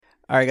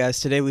All right, guys.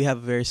 Today we have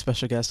a very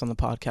special guest on the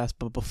podcast,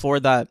 but before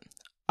that,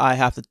 I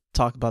have to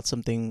talk about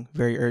something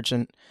very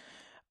urgent.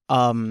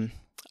 Um,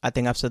 I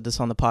think I've said this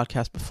on the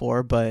podcast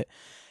before, but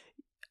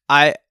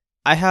I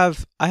I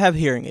have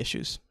hearing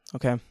issues.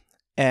 Okay,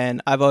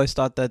 and I've always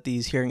thought that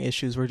these hearing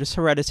issues were just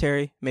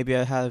hereditary. Maybe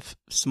I have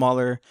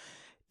smaller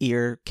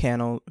ear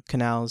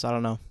canals. I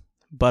don't know,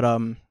 but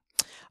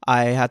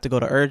I had to go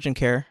to urgent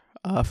care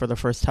for the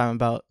first time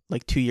about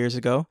like 2 years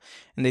ago,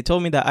 and they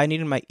told me that I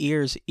needed my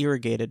ears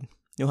irrigated.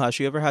 Nuhash,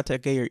 you ever had to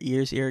get your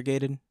ears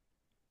irrigated?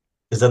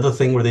 Is that the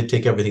thing where they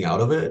take everything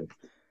out of it?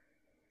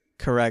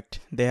 Correct.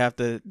 They have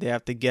to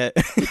get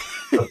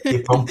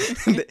They pump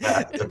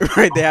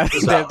right. They have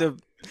this they have out. to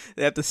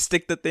they have to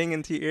stick the thing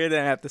into your ear.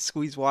 Then have to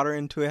squeeze water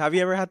into it. Have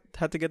you ever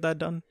had to get that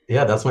done?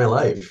 Yeah, that's my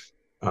life.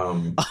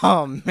 Um,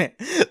 Oh man,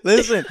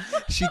 listen.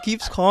 She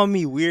keeps calling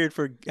me weird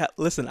for.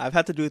 Listen, I've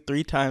had to do it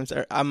 3 times.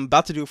 I'm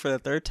about to do it for the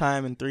third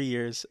time in 3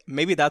 years.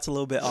 Maybe that's a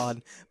little bit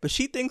odd, but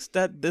she thinks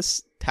that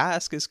this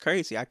task is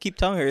crazy. I keep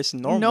telling her it's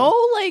No, normal.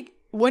 like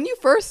when you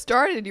first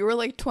started, you were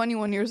like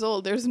 21 years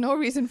old. There's no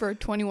reason for a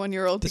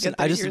 21-year-old to Listen, get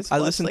their I just ears I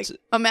flushed. listened Like, to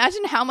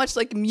imagine how much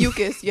like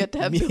mucus you had to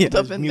have yeah, built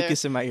up there's in there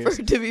mucus in my for ears.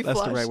 it to be That's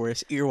the right flushed. word.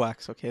 It's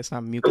earwax. Okay, it's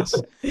not mucus.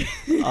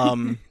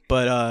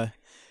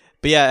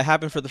 But yeah, it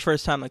happened for the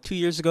first time like 2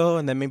 years ago,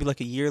 and then maybe like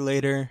a year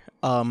later,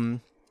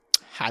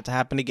 had to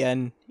happen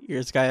again.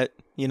 Ears got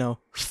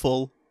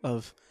full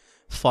of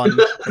fun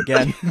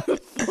again,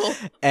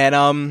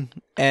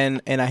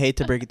 and I hate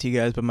to break it to you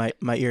guys, but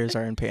my ears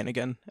are in pain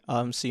again.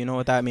 So you know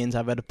what that means. I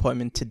have an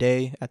appointment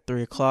today at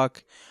 3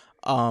 o'clock.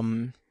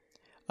 Um,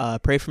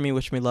 pray for me,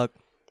 wish me luck.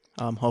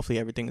 Hopefully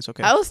everything is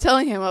okay. I was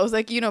telling him, I was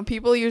like,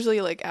 people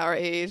usually like our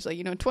age, like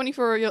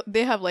 24,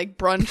 they have like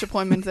brunch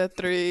appointments at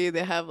 3.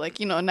 They have like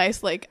a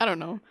nice like I don't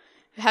know,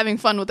 having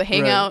fun with the Right.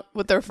 hangout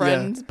with their Yeah.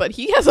 friends. But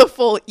he has a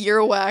full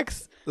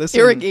earwax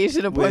Listen, irrigation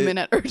with appointment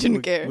at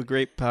urgent care. with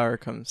great power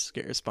comes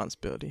great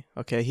responsibility.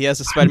 Okay, he has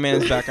a Spider-Man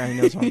in his background. He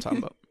knows what I'm talking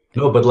about.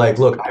 no, but like,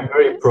 look, I'm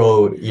very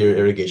pro ear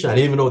irrigation. I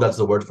didn't even know that's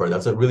the word for it.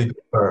 That's a really good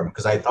term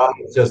because I thought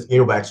it's just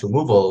earwax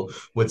removal,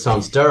 which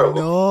sounds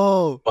terrible.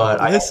 No, But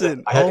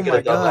listen. I had to Oh get my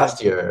it done God.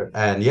 last year,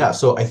 and yeah,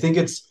 so I think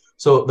it's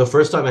so the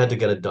first time I had to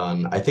get it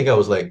done, I think I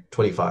was like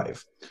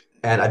 25.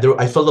 And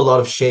I felt a lot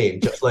of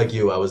shame, just like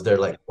you. I was there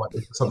like, what,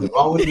 is something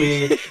wrong with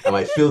me? Am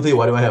I filthy?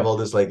 Why do I have all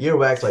this like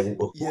earwax? Like,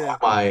 who Yeah, am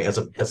I as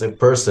a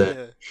person?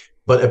 yeah,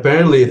 But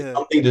apparently, it's yeah.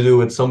 something to do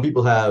with some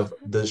people have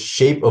the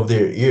shape of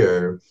their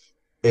ear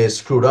is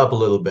screwed up a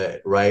little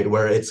bit, right?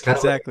 Where it's kind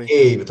of like a Exactly,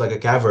 cave, it's like a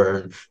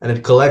cavern, and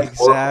it collects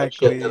more of my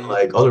shit than exactly.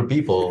 like other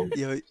people.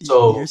 Yo, you're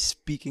So,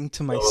 speaking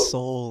to my so,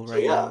 soul so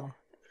right yeah, now.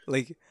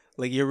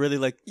 Like you're really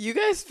like You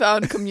guys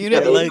found yeah. you're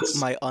community. like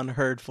my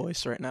unheard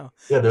voice right now.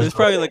 There's There's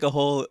probably nothing.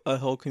 like a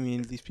whole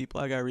community of these people.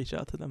 I gotta reach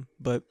out to them,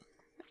 but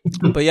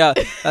yeah,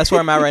 that's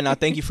where I'm at right now.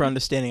 Thank you for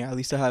understanding. At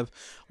least I have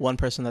one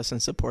person that's in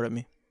support of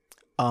me.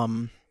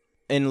 Um,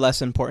 in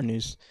less important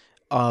news,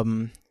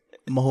 um,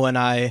 Mahu and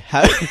I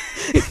have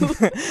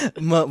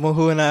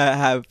Mahu and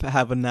I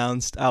have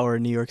announced our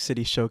New York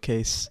City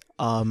showcase.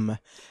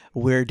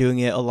 We're doing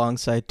it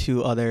alongside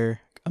two other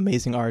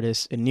amazing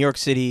artists in New York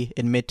City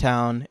in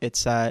Midtown.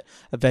 It's at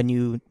a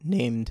venue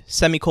named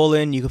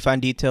Semicolon. You can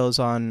find details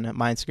on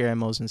my Instagram,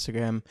 Mo's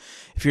Instagram.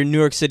 If you're in New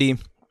York City,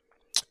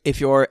 if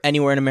you're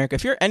anywhere in America,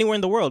 if you're anywhere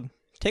in the world,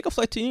 take a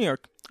flight to New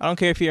York. I don't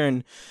care if you're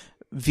in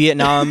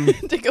Vietnam,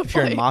 Take a if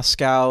you're in flight.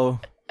 Moscow,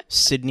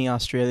 Sydney,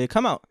 Australia,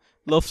 come out.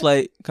 Low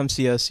flight, come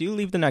see us. You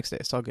leave the next day.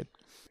 It's all good.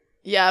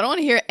 Yeah, I don't want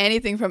to hear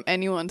anything from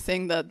anyone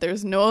saying that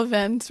there's no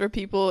events for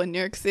people in New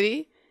York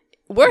City.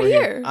 We're We're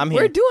here. here. I'm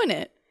We're here. doing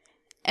it.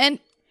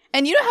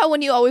 And you know how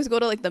when you always go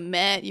to like the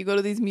Met, you go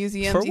to these For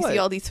museums, you see what?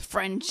 all these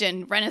French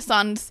and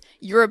Renaissance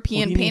What do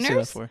European you need to say that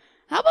painters? for?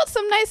 How about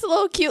some nice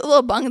little cute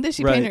little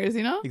Bangladeshi Right. painters,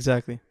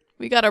 Exactly.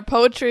 We got our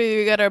poetry,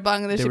 we got our There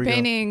Bangladeshi we go.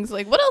 paintings.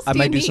 Like what else I do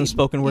you might do need? some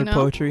spoken word you know?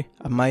 poetry.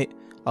 I might.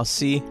 I'll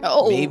see.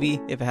 Oh. Maybe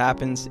if it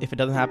happens. If it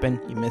doesn't happen,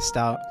 you missed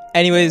out.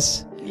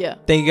 Anyways, Yeah.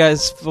 thank you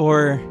guys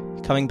for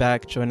coming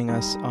back, joining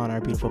us on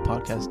our beautiful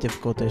podcast,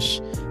 Difficultish,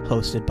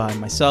 hosted by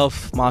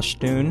myself,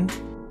 Moshnoon.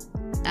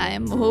 I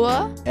am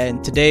Mahua.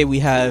 And today we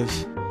have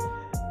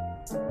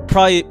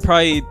probably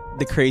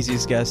the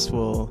craziest guest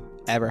we'll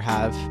ever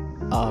have.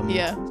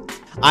 Yeah.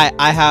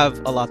 I have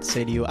a lot to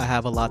say to you. I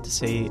have a lot to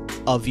say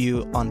of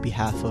you on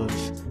behalf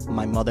of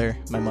my mother.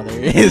 My mother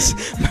is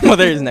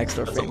next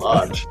door That's a for me.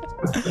 lot.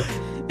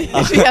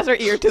 She has her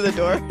ear to the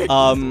door.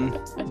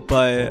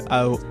 But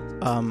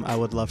I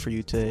would love for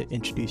you to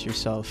introduce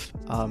yourself.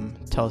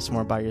 Tell us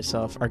more about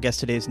yourself. Our guest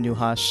today is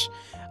Nuhash.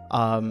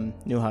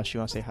 Nuhash, you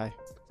want to say hi?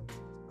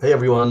 Hey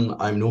everyone,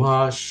 I'm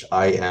Nuhash.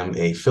 I am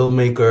a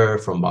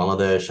filmmaker from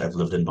Bangladesh. I've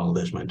lived in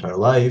Bangladesh my entire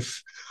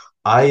life.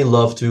 I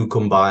love to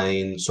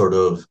combine sort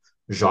of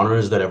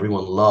genres that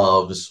everyone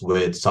loves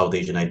with South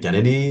Asian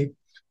identity.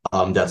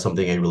 That's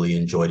something I really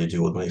enjoy to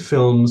do with my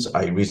films.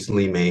 I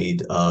recently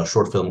made a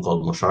short film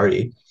called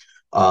Moshari,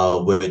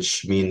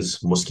 which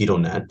means mosquito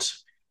net.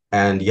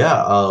 And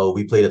yeah,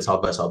 we played at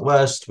South by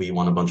Southwest. We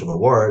won a bunch of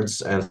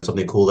awards, and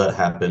something cool that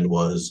happened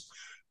was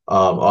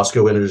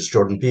Oscar winners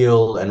Jordan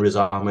Peele and Riz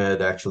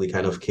Ahmed actually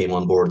kind of came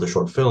on board the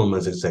short film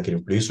as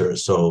executive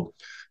producers. So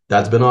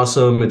that's been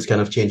awesome. It's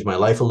kind of changed my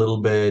life a little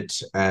bit.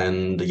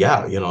 And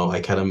yeah, I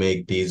kind of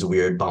make these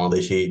weird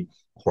Bangladeshi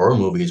horror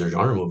movies or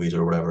genre movies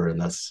or whatever. And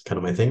that's kind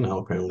of my thing now,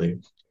 apparently.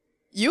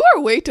 You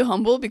are way too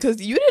humble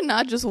because you did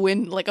not just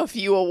win like a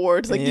few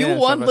awards. Like Yeah, you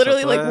won South by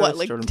literally like Southwest, what,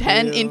 like Jordan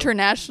 10 Peele.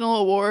 international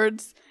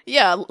awards.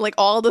 Yeah, like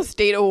all the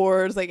state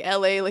awards, like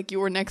LA, like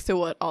you were next to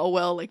what,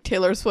 Allwell, like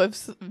Taylor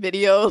Swift's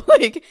video.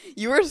 Like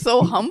you were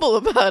so humble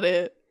about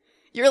it.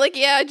 You're like,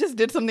 yeah, I just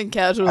did something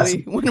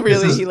casually when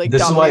really he like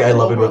This is why dominated I the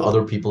love whole it when world.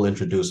 other people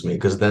introduce me,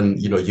 because then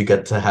you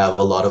get to have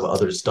a lot of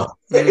other stuff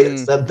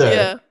Mm. said there.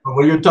 Yeah. But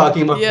when you're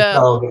talking about Yeah.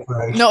 yourself, it's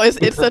like, No,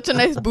 it's such a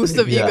nice boost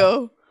of yeah.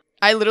 ego.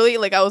 I literally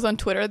like I was on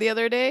Twitter the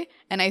other day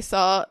and I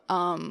saw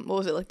what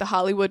was it, like the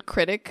Hollywood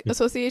Critic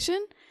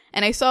Association,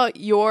 and I saw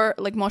your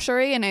like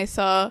moshari, and I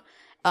saw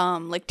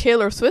like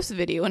Taylor Swift's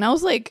video, and I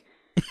was like,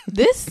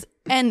 this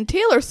and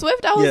Taylor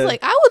Swift, I was Yeah.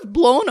 like, I was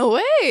blown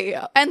away.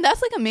 And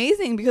that's like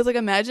amazing because like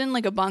imagine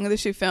like a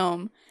Bangladeshi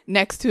film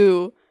next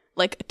to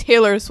like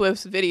Taylor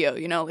Swift's video,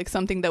 like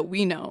something that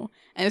we know.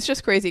 And it's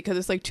just crazy because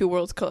it's like two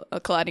worlds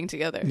colliding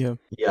together. Yeah.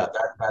 Yeah,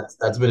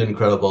 that's been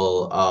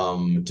incredible.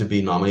 To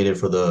be nominated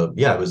for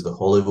it was the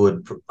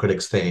Hollywood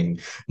Critics thing.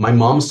 My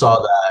mom saw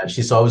that.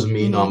 She saw it was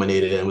me Mhm.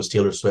 nominated and it was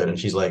Taylor Swift, and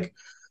she's like,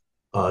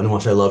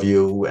 Nuhash, I love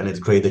you, and it's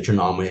great that you're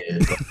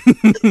nominated.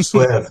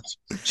 Swift,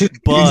 she's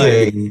But-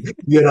 amazing,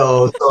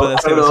 So But I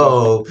that's don't Taylor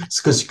know,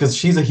 because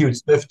she's a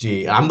huge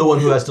Swiftie. I'm the one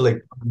who has to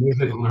like put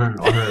music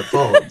on her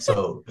phone,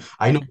 so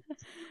I know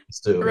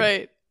too.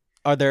 Right.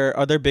 Are there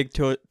big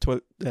Taylor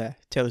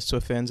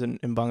Swift fans in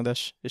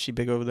Bangladesh? Is she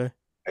big over there?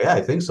 Yeah,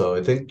 I think so.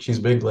 I think she's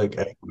big. Like,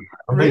 I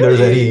don't think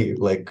there's any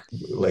like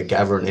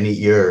ever in any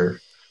ear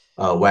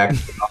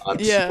wax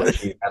Yeah. where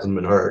she hasn't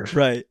been heard.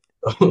 Right.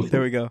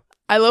 There we go.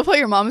 I love how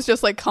your mom's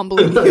just like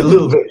humbling A you.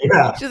 little bit,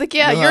 yeah. She's like,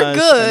 yeah, No, you're I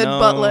good,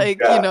 but know. like,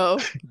 Yeah.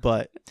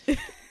 But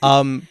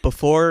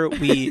before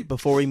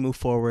we move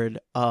forward,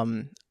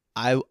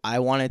 I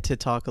wanted to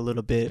talk a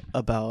little bit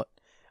about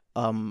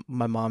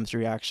my mom's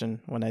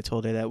reaction when I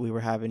told her that we were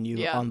having you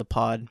Yeah. on the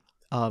pod.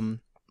 My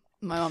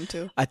mom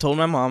too. I told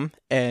my mom,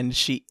 and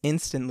she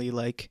instantly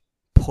like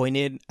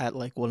pointed at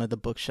like one of the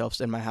bookshelves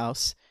in my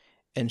house,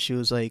 and she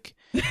was like,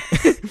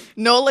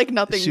 No, like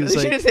nothing. She She, was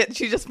like-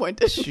 she just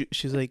pointed.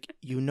 she's like,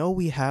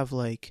 we have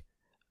like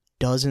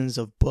dozens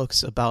of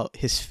books about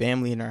his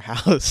family in our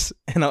house.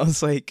 And I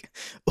was like,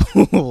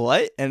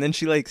 what? And then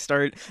she like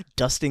started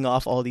dusting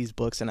off all these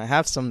books, and I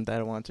have some that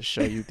I wanted to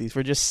show you. These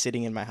were just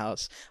sitting in my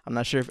house. I'm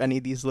not sure if any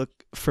of these look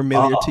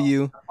familiar to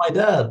you. My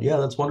dad. Yeah,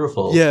 that's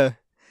wonderful. Yeah.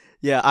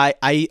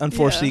 I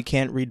unfortunately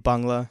can't read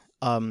Bangla,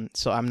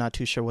 so I'm not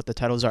too sure what the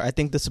titles are. I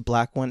think this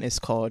black one is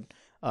called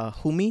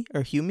Humi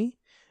or Humi.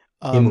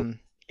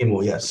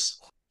 Emo,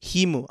 yes.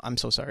 Himu. I'm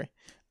so sorry.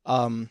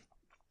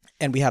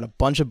 And we had a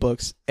bunch of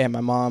books, and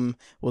my mom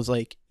was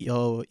like,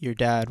 yo, your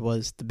dad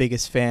was the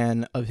biggest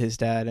fan of his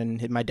dad,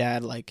 and my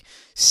dad like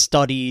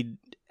studied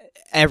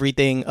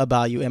everything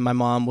about you. And my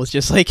mom was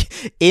just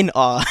like in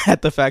awe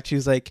at the fact. She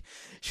was like,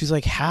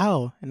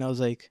 how? And I was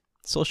like,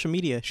 social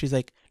media. She's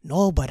like,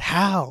 no, but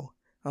how?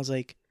 I was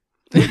like,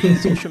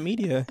 social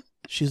media.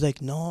 She's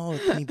like, no,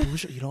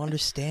 you don't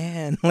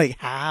understand. Like,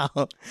 how?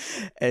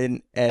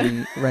 And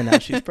right now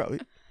she's probably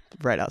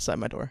right outside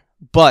my door.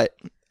 But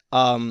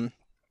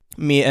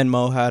me and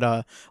Mo had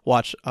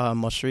watched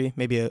moshari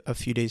maybe a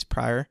few days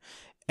prior,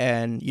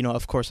 and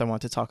of course I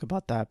want to talk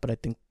about that, but I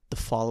think the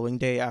following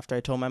day after I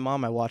told my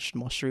mom, I watched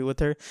moshari with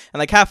her, and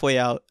like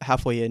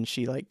halfway in,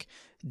 she like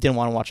didn't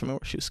want to watch it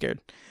anymore. She was scared.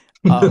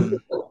 And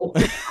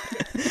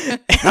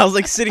I was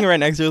like sitting right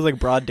next to her. It was like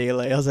broad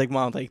daylight. I was like,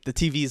 Mom, like the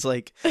TV's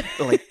like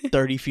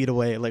 30 feet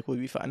away, like we'll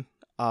be fine.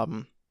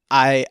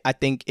 I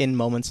think in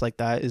moments like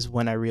that is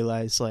when I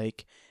realize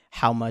like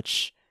how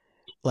much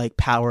like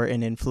power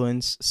and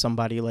influence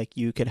somebody like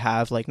you could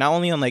have, like not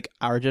only on like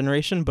our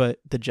generation but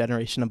the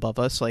generation above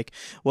us. Like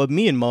what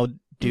me and Mo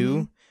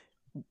do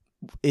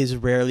is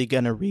rarely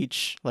gonna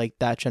reach like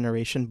that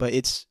generation, but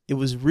it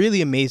was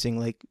really amazing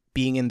like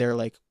being in their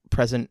like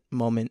present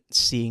moment,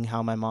 seeing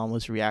how my mom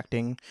was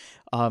reacting,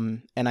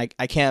 and I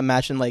can't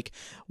imagine like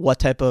what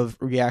type of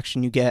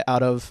reaction you get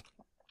out of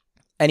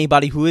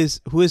anybody who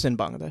is in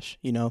Bangladesh.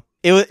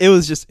 It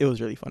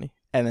was really funny.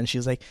 And then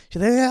she's like,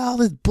 yeah, all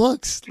these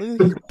books.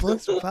 Look at these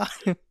books about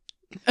him.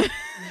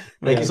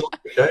 Thank you so much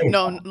for sharing.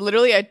 No,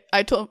 literally,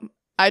 I told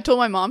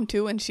my mom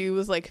too, and she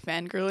was like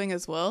fangirling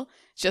as well,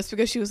 just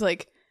because she was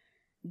like,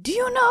 "Do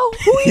you know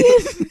who he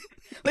is?"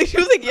 Like she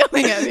was like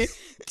yelling at me,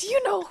 "Do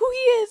you know who he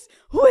is?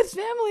 Who his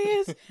family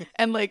is?"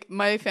 And like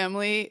my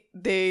family,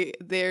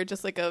 they're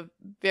just like a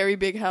very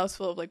big house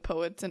full of like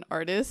poets and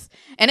artists,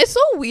 and it's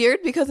so weird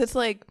because it's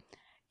like,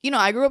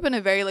 I grew up in a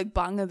very like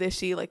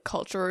Bangladeshi like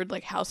cultured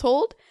like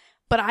household,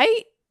 but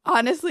I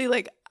honestly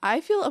like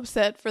I feel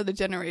upset for the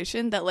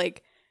generation that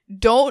like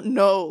don't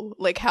know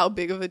like how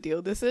big of a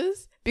deal this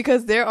is,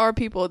 because there are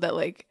people that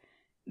like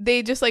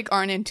they just like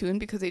aren't in tune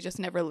because they just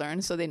never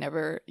learned. So they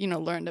never,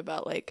 learned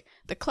about like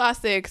the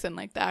classics and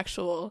like the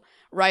actual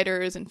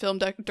writers and film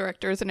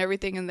directors and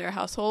everything in their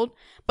household.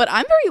 But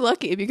I'm very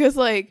lucky because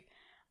like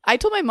I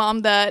told my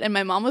mom that, and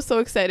my mom was so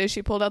excited.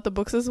 She pulled out the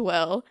books as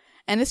well.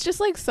 And it's just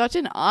like such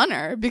an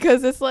honor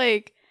because it's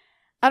like,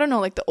 I don't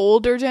know, like the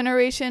older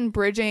generation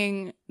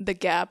bridging the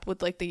gap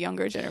with like the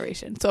younger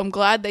generation. So I'm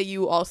glad that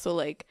you also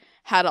like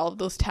had all of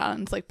those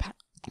talents like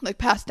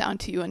passed down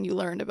to you and you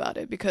learned about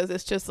it, because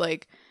it's just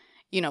like,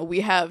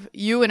 we have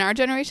you in our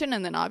generation,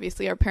 and then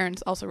obviously our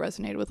parents also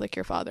resonated with like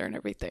your father and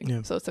everything.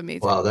 Yeah. So it's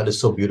amazing. Wow, that is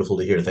so beautiful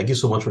to hear. Thank you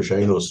so much for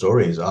sharing those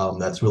stories.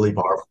 That's really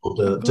powerful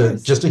Of to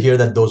course. just to hear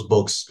that those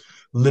books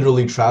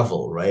literally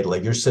travel, right?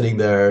 Like you're sitting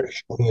there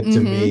showing it to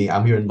Mm-hmm. me.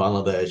 I'm here in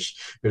Bangladesh,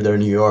 you're there in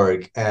New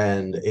York,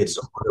 and it's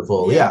so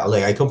wonderful. Yeah. Yeah,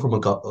 like I come from a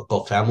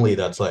Gulf family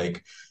that's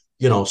like,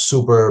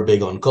 super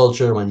big on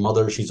culture. My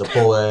mother, she's a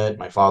poet.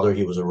 My father,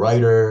 he was a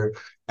writer,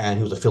 and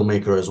he was a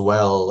filmmaker as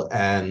well.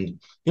 And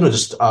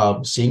just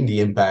seeing the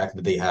impact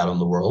that they had on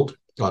the world,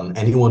 on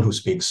anyone who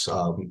speaks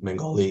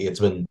Bengali, it's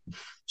been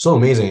so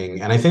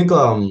amazing. And I think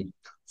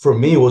for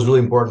me, what was really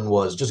important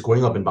was just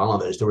growing up in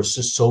Bangladesh. There was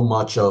just so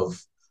much of,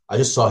 I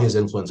just saw his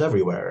influence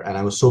everywhere. And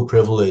I was so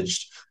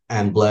privileged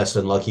and blessed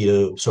and lucky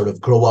to sort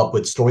of grow up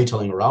with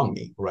storytelling around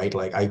me, right?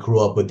 Like I grew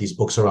up with these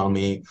books around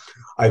me.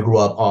 I grew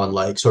up on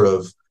like sort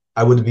of,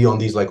 I would be on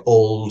these like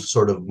old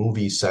sort of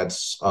movie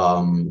sets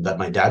that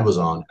my dad was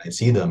on. I'd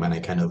see them and I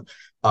kind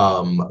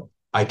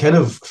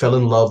of fell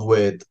in love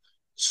with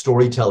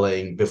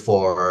storytelling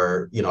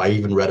before, I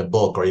even read a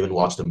book or even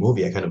watched a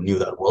movie. I kind of knew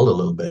that world a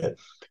little bit.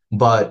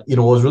 But,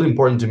 what was really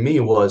important to me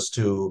was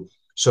to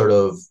sort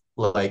of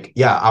like,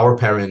 yeah, our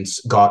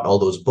parents got all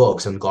those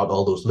books and got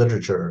all those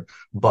literature,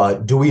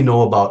 but do we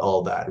know about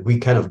all that? We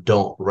kind of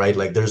don't, right?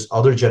 Like there's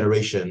other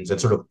generations and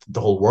sort of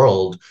the whole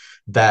world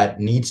that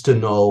needs to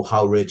know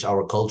how rich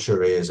our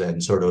culture is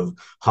and sort of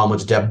how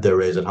much depth there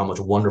is and how much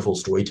wonderful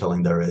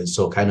storytelling there is.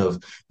 So kind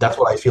of that's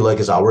what I feel like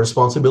is our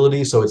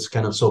responsibility. So it's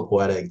kind of so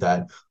poetic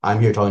that I'm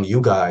here talking to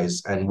you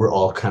guys and we're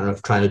all kind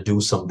of trying to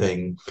do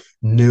something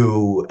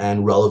new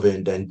and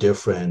relevant and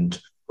different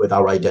with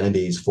our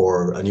identities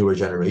for a newer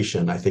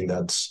generation. I think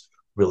that's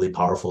really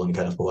powerful and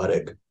kind of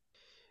poetic.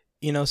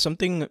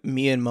 Something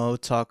me and Mo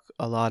talk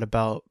a lot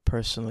about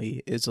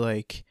personally is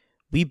like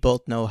we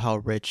both know how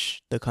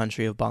rich the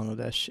country of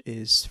Bangladesh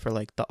is for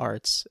like the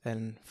arts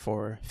and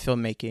for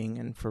filmmaking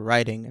and for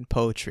writing and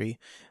poetry.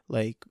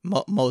 Like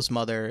Mo's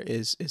mother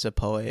is a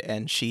poet,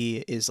 and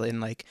she is in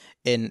like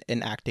in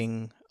an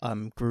acting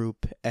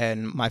group,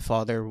 and my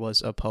father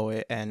was a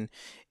poet and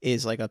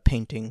is like a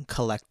painting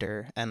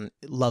collector and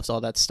loves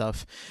all that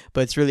stuff.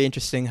 But it's really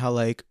interesting how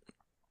like,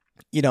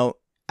 you know,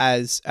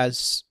 as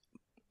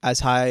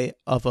high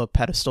of a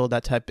pedestal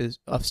that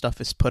of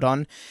stuff is put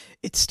on,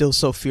 it's still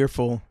so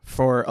fearful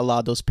for a lot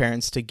of those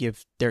parents to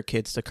give their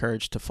kids the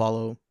courage to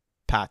follow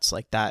paths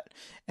like that.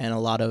 And a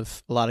lot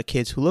of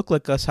kids who look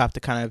like us have to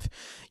kind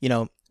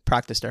of,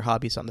 practice their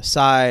hobbies on the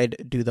side,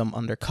 do them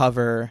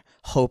undercover,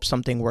 hope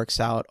something works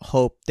out,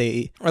 hope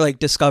they or like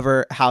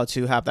discover how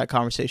to have that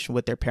conversation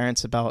with their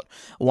parents about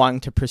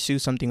wanting to pursue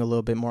something a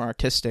little bit more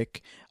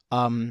artistic.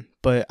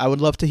 But I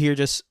would love to hear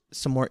just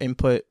some more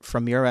input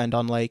from your end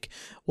on like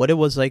what it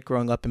was like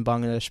growing up in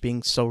Bangladesh,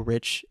 being so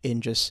rich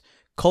in just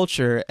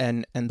culture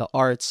and the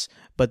arts,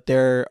 but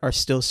there are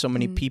still so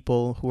many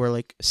people who are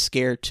like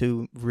scared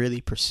to really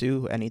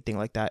pursue anything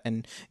like that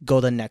and go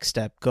the next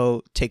step,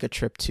 go take a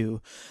trip to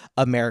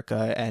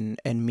America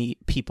and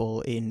meet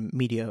people in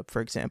media,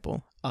 for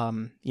example.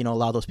 A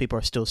lot of those people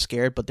are still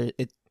scared, but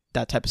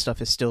that type of stuff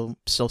is still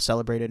so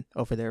celebrated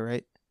over there,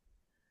 right?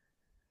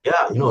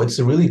 Yeah, it's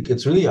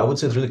really, I would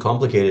say it's really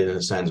complicated in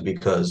a sense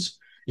because,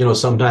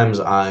 sometimes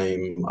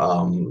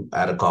I'm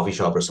at a coffee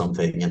shop or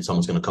something and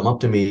someone's going to come up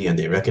to me and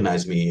they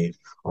recognize me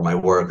or my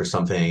work or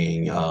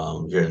something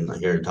here in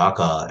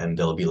Dhaka, and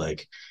they'll be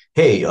like,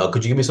 "Hey,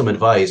 could you give me some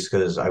advice?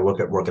 Because I work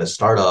at a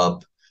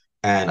startup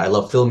and I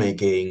love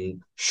filmmaking.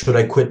 Should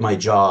I quit my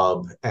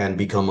job and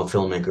become a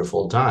filmmaker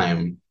full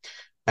time?"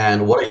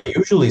 And what I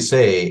usually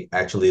say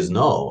actually is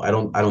no, I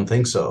don't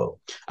think so.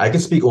 I can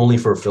speak only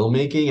for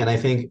filmmaking, and I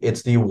think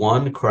it's the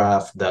one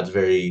craft that's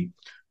very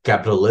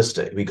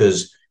capitalistic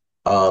because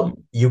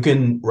you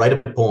can write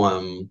a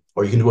poem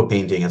or you can do a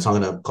painting. It's not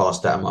going to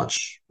cost that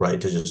much, right?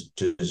 To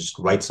just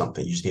write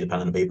something, you just need a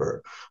pen and a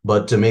paper.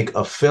 But to make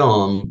a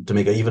film, to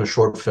make even a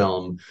short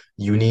film,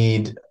 you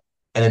need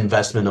an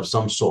investment of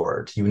some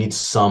sort. You need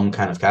some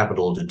kind of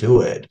capital to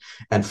do it.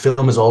 And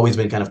film has always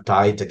been kind of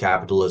tied to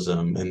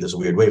capitalism in this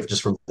weird way,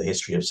 just from the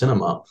history of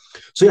cinema.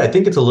 So yeah, I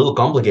think it's a little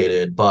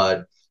complicated,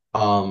 but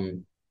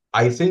um,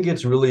 I think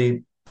it's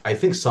really, I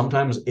think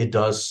sometimes it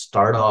does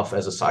start off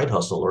as a side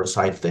hustle or a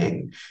side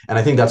thing. And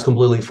I think that's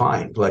completely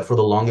fine. Like for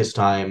the longest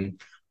time,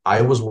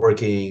 I was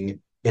working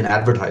in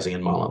advertising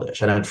in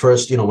Bangladesh. And at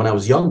first, when I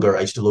was younger,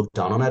 I used to look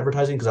down on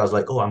advertising because I was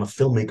like, oh, I'm a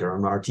filmmaker,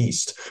 I'm an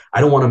artiste.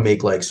 I don't want to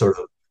make like sort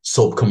of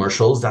soap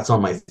commercials. That's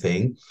not my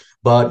thing.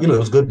 But it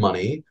was good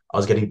money. I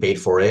was getting paid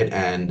for it,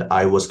 and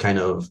I was kind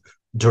of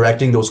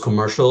directing those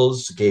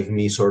commercials gave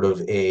me sort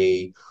of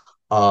a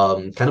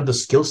kind of the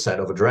skill set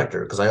of a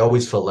director because I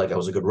always felt like I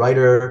was a good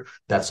writer.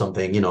 That's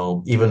something,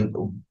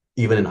 even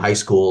in high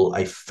school,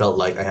 I felt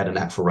like I had a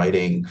knack for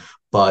writing,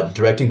 but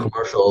directing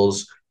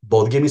commercials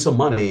both gave me some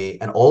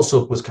money and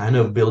also was kind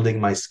of building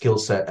my skill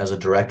set as a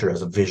director,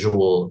 as a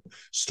visual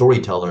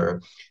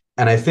storyteller.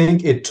 And I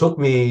think it took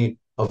me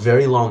a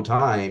very long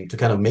time to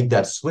kind of make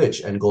that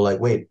switch and go like,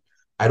 wait,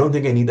 I don't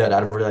think I need that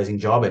advertising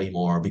job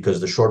anymore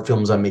because the short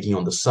films I'm making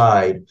on the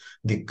side,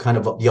 the kind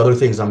of the other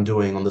things I'm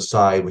doing on the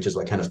side, which is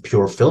like kind of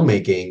pure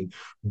filmmaking,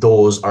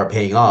 those are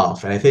paying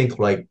off. And I think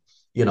like,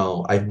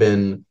 I've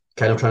been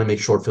kind of trying to make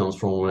short films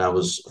from when I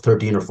was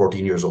 13 or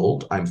 14 years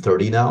old. I'm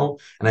 30 now.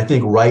 And I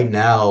think right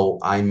now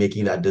I'm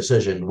making that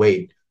decision.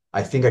 Wait,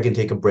 I think I can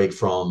take a break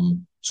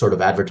from sort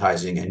of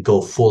advertising and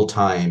go full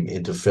time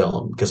into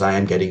film because I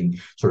am getting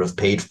sort of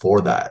paid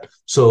for that.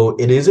 So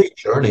it is a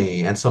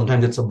journey. And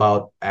sometimes it's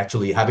about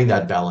actually having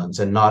that balance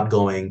and not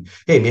going,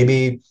 hey,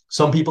 maybe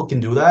some people can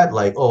do that.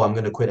 Like, oh, I'm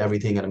going to quit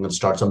everything and I'm going to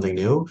start something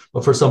new.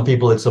 But for some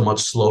people, it's a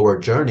much slower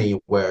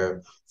journey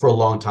where for a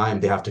long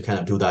time they have to kind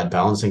of do that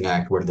balancing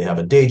act where they have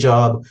a day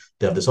job,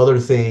 they have this other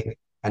thing,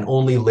 and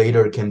only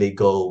later can they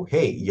go,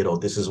 hey,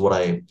 this is what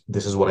I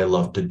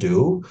love to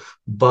do.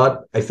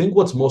 But I think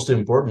what's most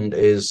important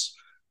is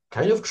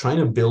kind of trying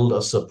to build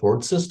a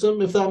support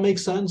system, if that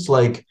makes sense.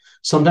 Like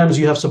sometimes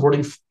you have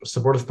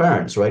supportive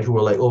parents, right, who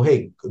are like, oh,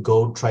 hey,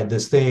 go try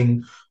this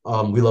thing,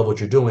 we love what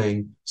you're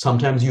doing.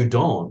 Sometimes you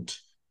don't,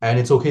 and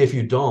it's okay if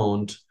you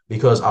don't,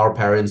 because our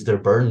parents, they're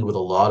burdened with a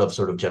lot of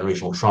sort of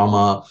generational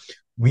trauma.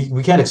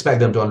 We can't expect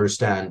them to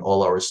understand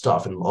all our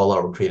stuff and all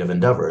our creative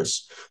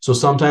endeavors. So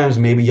sometimes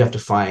maybe you have to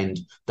find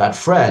that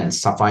friend,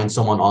 find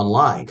someone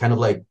online, kind of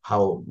like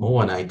how Mo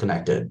and I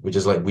connected, which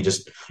is like we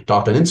just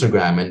talked on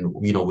Instagram and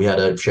we had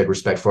a shared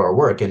respect for our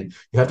work. And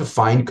you have to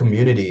find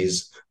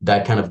communities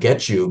that kind of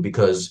get you,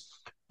 because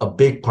a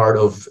big part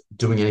of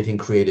doing anything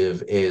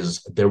creative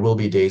is there will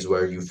be days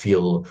where you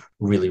feel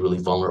really, really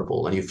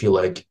vulnerable and you feel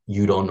like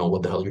you don't know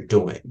what the hell you're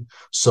doing.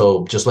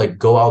 So just like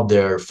go out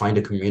there, find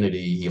a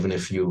community, even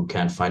if you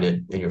can't find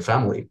it in your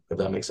family, if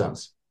that makes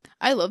sense.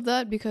 I love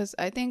that because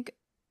I think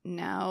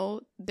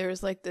now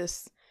there's like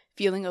this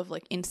feeling of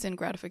like instant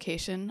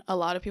gratification. A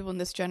lot of people in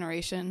this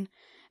generation,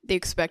 they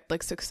expect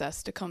like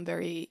success to come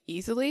very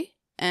easily.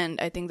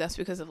 And I think that's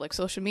because of like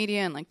social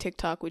media and like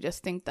TikTok. We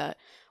just think that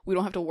we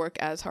don't have to work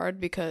as hard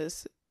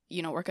because,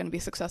 we're going to be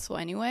successful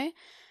anyway.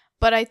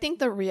 But I think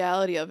the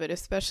reality of it,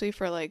 especially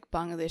for like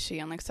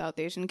Bangladeshi and like South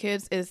Asian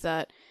kids, is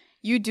that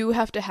you do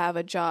have to have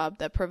a job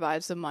that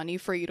provides the money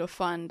for you to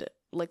fund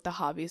like the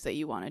hobbies that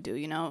you want to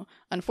do.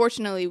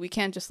 Unfortunately, we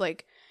can't just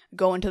like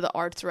go into the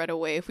arts right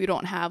away if we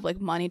don't have like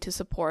money to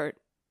support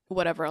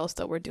whatever else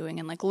that we're doing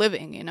and like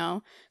living.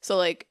 So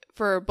like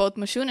for both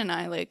Mashun and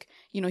I, like,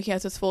 he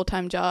has his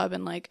full-time job,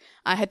 and like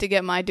I had to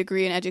get my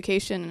degree in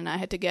education, and I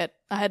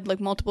had like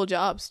multiple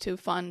jobs to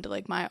fund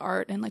like my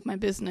art and like my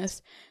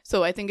business.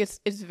 So I think it's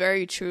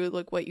very true,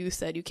 like what you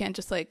said. You can't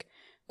just like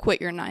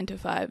quit your 9 to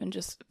 5 and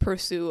just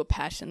pursue a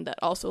passion that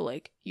also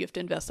like you have to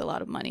invest a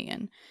lot of money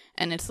in.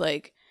 And it's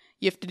like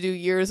you have to do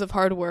years of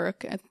hard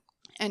work,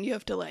 and you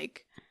have to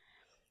like,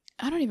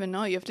 I don't even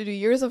know. You have to do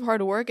years of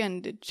hard work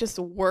and just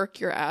work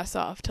your ass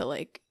off to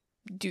like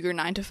do your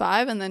 9 to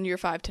 5 and then your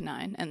 5 to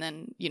 9 and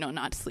then,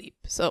 not sleep.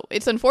 So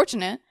it's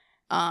unfortunate.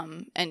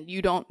 And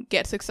you don't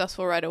get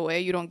successful right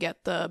away. You don't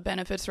get the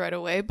benefits right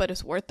away, but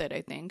it's worth it,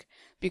 I think,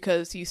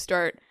 because you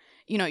start,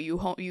 you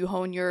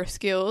hone your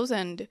skills,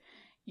 and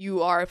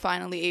you are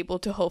finally able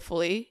to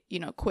hopefully,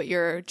 quit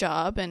your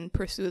job and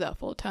pursue that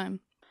full time.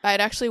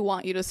 I'd actually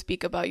want you to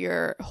speak about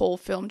your whole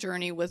film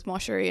journey with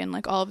Moshari and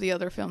like all of the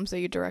other films that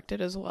you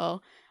directed as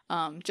well.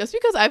 Just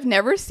because I've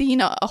never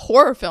seen a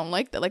horror film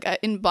like that. Like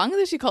in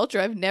Bangladeshi culture,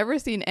 I've never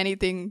seen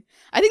anything.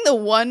 I think the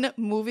one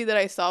movie that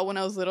I saw when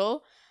I was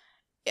little,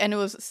 and it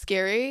was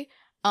scary,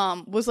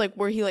 was like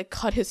where he like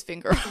cut his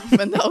finger off,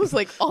 and that was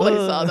like all I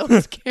saw that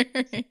was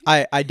scary.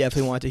 I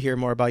definitely want to hear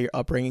more about your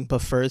upbringing,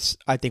 but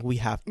first I think we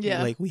have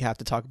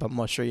to talk about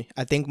Moshari.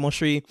 I think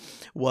Moshari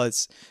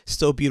was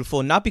so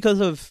beautiful, not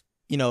because of,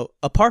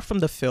 apart from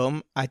the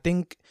film. I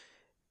think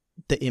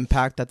the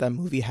impact that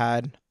movie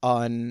had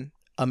on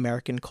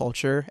American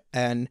culture,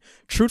 and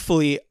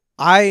truthfully,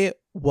 I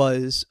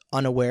was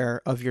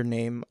unaware of your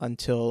name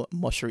until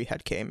Moshari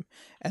had came,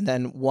 and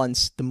then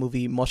once the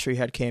movie Moshari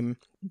had came,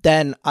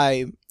 then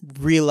I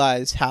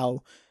realized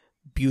how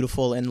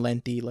beautiful and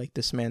lengthy like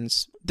this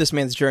man's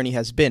journey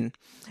has been.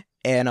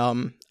 And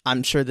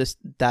I'm sure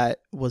that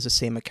was the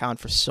same account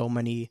for so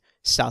many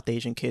South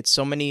Asian kids,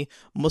 so many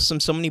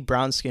Muslims, so many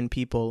brown skinned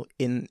people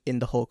in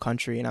the whole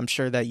country. And I'm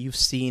sure that you've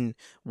seen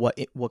what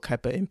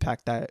type of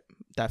impact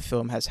that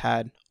film has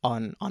had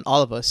on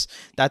all of us.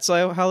 That's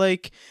like how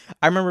like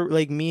I remember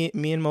like me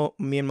and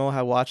Mo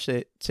had watched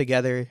it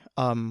together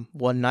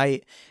one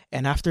night,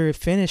 and after it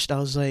finished, I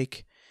was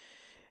like,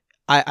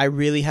 I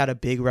really had a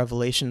big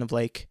revelation of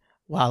like,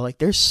 wow, like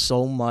there's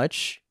so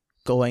much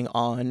going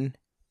on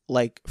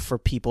like for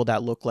people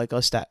that look like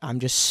us that I'm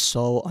just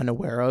so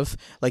unaware of.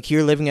 Like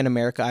here living in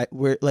America,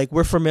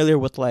 we're familiar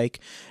with like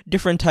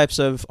different types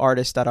of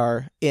artists that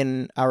are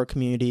in our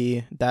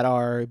community that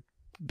are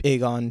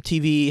big on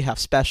TV, have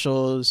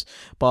specials,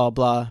 blah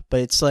blah.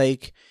 But it's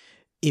like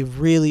it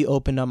really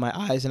opened up my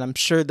eyes, and I'm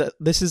sure that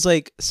this is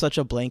like such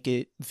a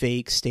blanket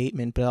vague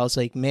statement, but I was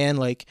like, man,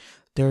 like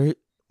there,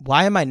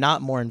 why am I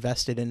not more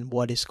invested in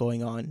what is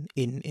going on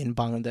in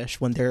Bangladesh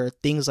when there are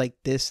things like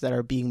this that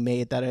are being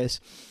made that is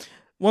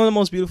one of the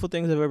most beautiful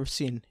things I've ever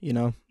seen, you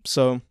know?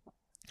 So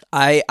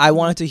I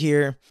wanted to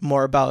hear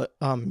more about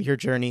your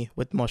journey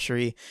with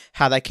moshari,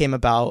 how that came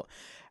about,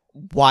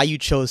 why you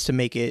chose to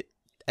make it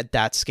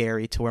that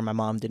scary to where my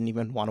mom didn't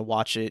even want to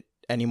watch it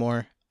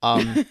anymore.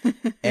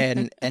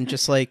 And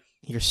just like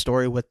your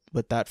story with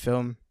that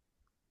film.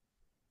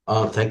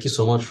 Thank you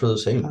so much for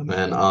saying that,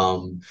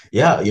 man.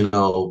 Yeah,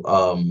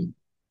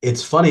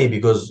 it's funny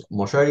because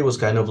Moshari was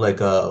kind of like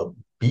a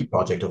B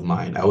project of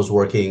mine. I was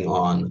working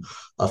on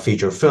a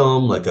feature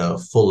film, like a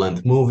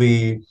full-length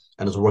movie, and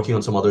I was working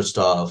on some other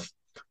stuff.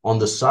 On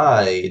the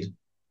side,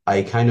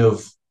 I kind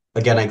of,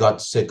 again, I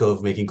got sick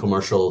of making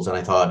commercials, and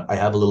I thought I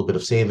have a little bit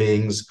of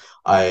savings.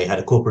 I had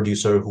a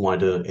co-producer who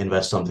wanted to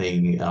invest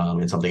something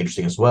in something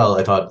interesting as well.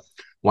 I thought,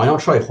 why not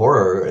try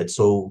horror? It's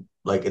so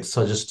like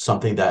just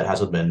something that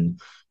hasn't been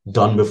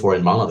done before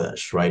in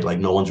Bangladesh, right? Like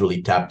no one's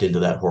really tapped into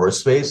that horror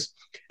space.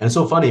 And it's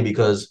so funny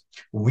because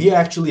we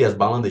actually, as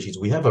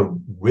Bangladeshis, we have a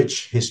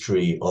rich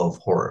history of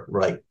horror,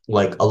 right?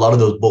 Like a lot of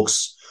those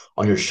books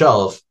on your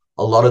shelf,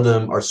 a lot of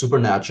them are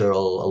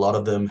supernatural, a lot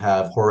of them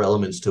have horror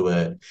elements to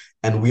it.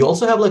 And we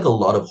also have like a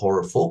lot of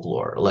horror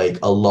folklore. Like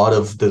a lot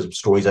of the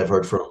stories I've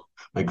heard from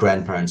my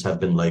grandparents have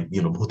been like,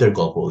 bhuter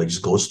golpo, like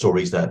just ghost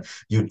stories that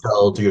you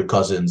tell to your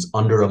cousins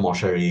under a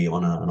moshari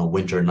on a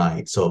winter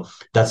night. So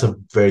that's a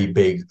very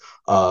big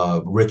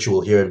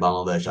ritual here in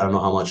Bangladesh. I don't know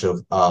how much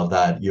of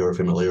that you're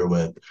familiar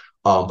with.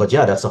 But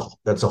yeah, that's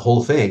a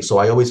whole thing. So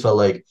I always felt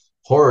like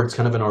horror is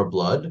kind of in our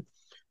blood,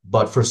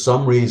 but for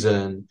some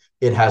reason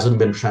it hasn't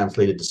been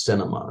translated to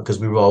cinema because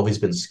we've always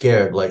been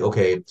scared. Like,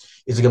 okay,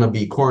 is it going to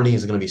be corny?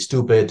 Is it going to be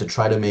stupid to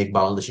try to make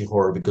Bangladeshi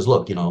horror? Because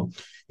look,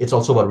 it's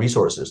also about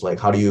resources. Like,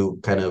 how do you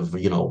kind of,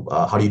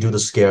 how do you do the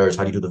scares?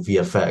 How do you do the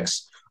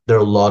VFX? There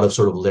are a lot of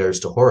sort of layers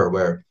to horror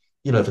where,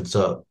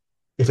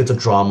 if it's a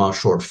drama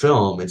short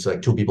film, it's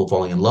like two people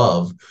falling in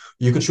love.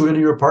 You could shoot it in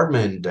your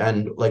apartment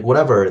and like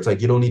whatever. It's like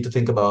you don't need to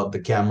think about the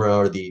camera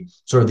or the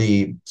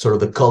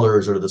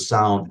colors or the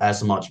sound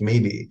as much,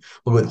 maybe.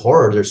 But with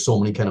horror, there's so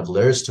many kind of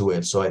layers to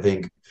it. So I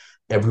think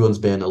everyone's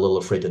been a little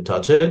afraid to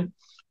touch it.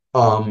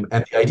 And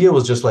the idea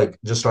was just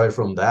started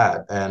from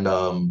that.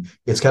 And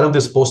it's kind of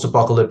this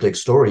post-apocalyptic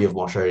story of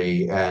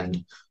Moshari.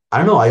 And I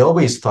don't know, I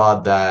always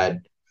thought that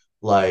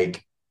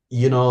like,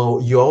 you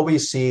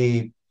always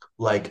see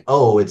like,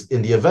 oh, it's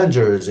in the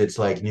Avengers, it's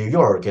like New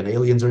York and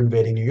aliens are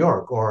invading New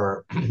York,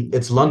 or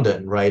it's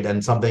London, right?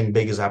 And something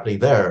big is happening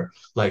there,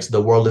 like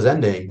the world is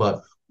ending.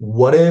 But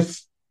what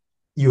if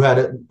you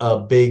had a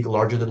big,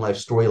 larger than life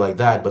story like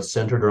that, but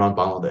centered around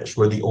Bangladesh,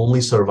 where the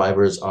only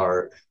survivors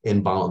are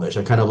in Bangladesh,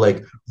 and kind of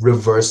like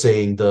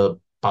reversing the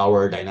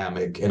power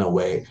dynamic in a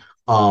way.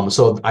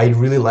 So I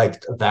really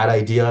liked that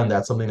idea, and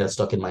that's something that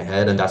stuck in my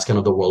head, and that's kind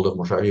of the world of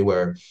Moshari,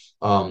 where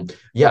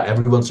yeah,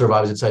 everyone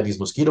survives inside these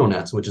mosquito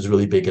nets, which is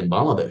really big in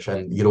Bangladesh,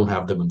 and you don't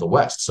have them in the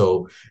West.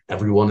 So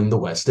everyone in the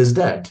West is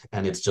dead,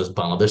 and it's just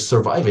Bangladesh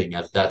surviving,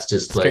 and that's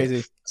just It's like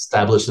crazy.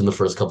 established in the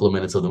first couple of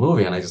minutes of the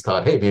movie. And I just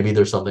thought, hey, maybe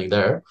there's something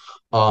there.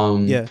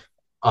 Um, Yeah.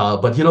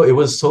 but it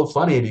was so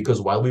funny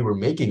because while we were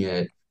making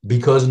it,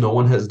 because no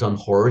one has done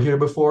horror here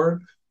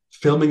before,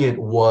 filming it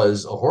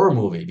was a horror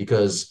movie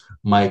because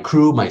my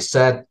crew, my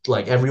set,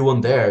 like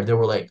everyone there, they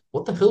were like,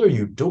 "What the hell are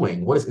you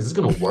doing? Is this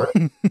gonna work?"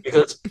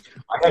 Because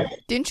I had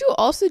Didn't you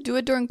also do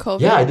it during yeah,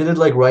 COVID? I did it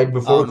like right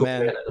before Oh COVID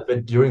man. and a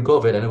bit during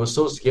COVID, and it was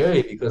so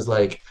scary because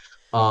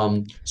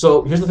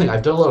so here's the thing,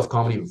 I've done a lot of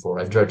comedy before.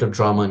 I've directed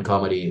drama and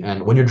comedy,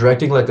 and when you're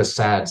directing like a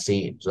sad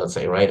scene, so let's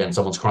say, right, and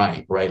someone's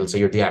crying, right? Let's say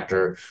you're the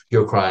actor,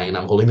 you're crying, and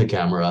I'm holding the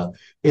camera.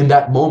 In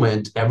that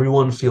moment,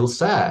 everyone feels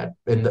sad,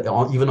 and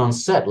even on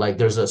set, like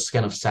there's a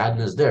kind of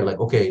sadness there. Like,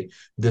 okay,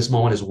 this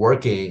moment is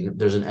working.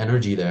 There's an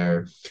energy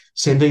there.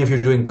 Same thing if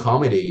you're doing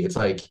comedy. It's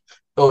like,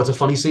 oh, it's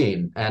a funny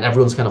scene, and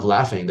everyone's kind of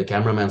laughing. The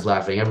cameraman's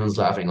laughing, everyone's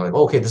laughing. Like,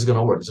 okay, this is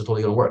gonna work. This is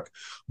totally gonna work.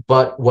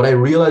 But what I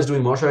realized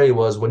doing Moshari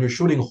was when you're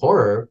shooting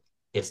horror,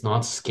 it's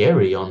not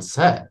scary on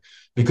set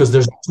because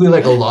there's actually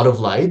like a lot of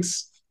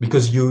lights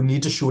because you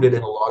need to shoot it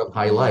in a lot of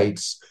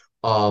highlights.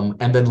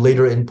 And then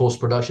later in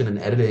post-production and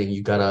editing,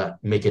 you gotta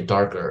make it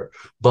darker.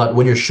 But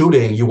when you're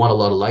shooting, you want a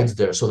lot of lights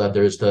there so that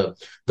there's the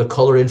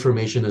color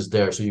information is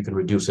there so you can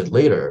reduce it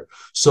later.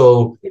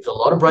 So it's a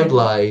lot of bright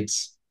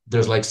lights.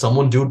 There's like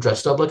someone dude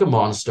dressed up like a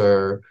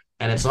monster,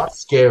 and it's not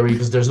scary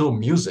because there's no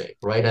music,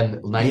 right?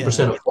 And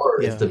 90% Yeah. of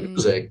horror is Yeah. the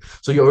music.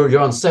 So you're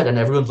on set and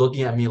everyone's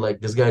looking at me like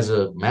this guy's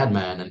a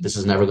madman and this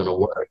is never gonna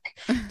work.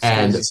 Mm. It's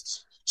And crazy.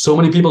 so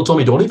many people told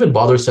me, don't even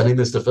bother sending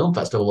this to film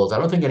festivals. I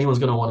don't think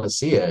anyone's going to want to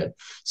see it.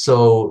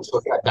 So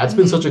yeah, that's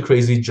been such Mm-hmm. a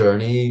crazy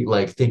journey,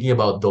 like thinking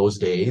about those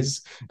days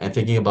and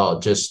thinking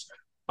about just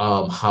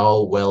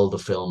how well the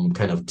film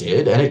kind of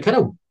did. And it kind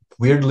of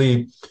weirdly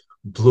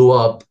blew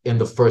up in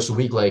the first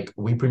week. Like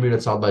we premiered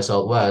at South by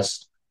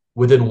Southwest.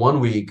 Within 1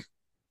 week,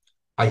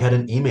 I had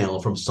an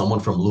email from someone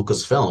from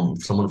Lucasfilm,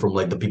 someone from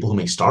like the people who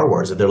make Star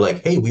Wars, and they're like,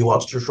 "Hey, we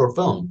watched your short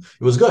film.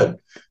 It was good."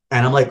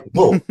 And I'm like,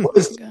 "Whoa, Oh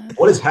my god.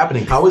 what is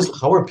happening? How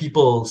are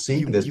people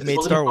seeing this? You This made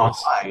wasn't Star even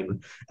Wars. online."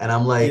 And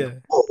I'm like, Yeah.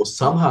 "Oh,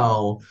 somehow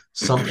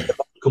something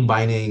about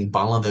combining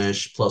Bangladesh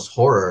plus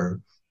horror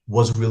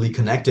was really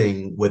connecting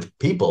with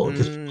people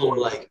because people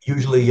were Mm. like,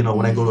 usually,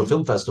 when I go to a Mm-hmm.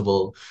 film festival,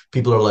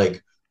 people are like,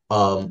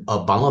 a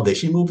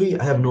Bangladeshi movie?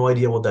 I have no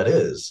idea what that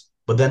is."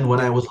 But then when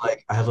I Yeah. was like,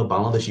 I have a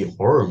Bangladeshi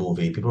horror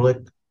movie, people are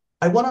like,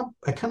 I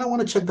kind of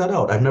want to check that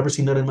out. I've never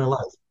seen that in my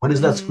life. When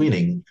is that Mm-hmm.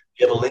 screening? Do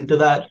you have a link to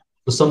that?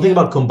 There's something Yeah.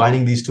 about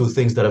combining these two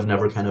things that I've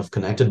never kind of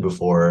connected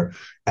before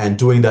and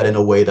doing that in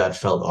a way that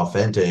felt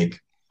authentic.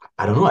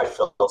 I don't know. I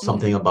felt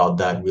something Mm-hmm. about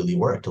that really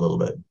worked a little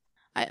bit.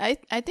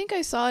 I think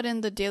I saw it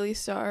in the Daily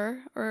Star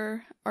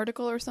or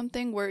article or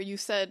something where you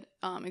said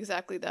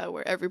exactly that,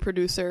 where every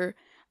producer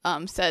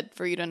said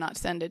for you to not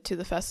send it to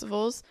the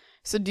festivals.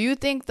 So do you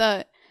think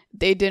that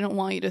they didn't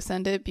want you to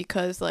send it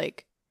because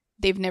like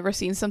they've never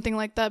seen something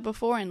like that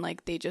before and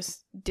like they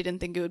just didn't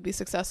think it would be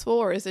successful,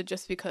 or is it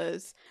just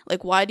because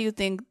like why do you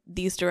think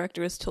these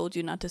directors told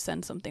you not to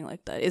send something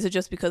like that? Is it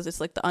just because it's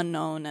like the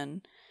unknown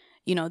and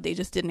they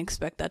just didn't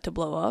expect that to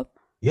blow up?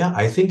 Yeah,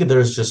 I think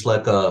there's just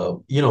like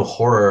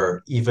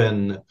horror,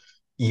 even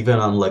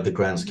on like the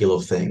grand scale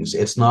of things.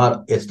 It's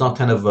not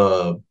kind of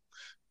a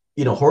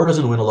horror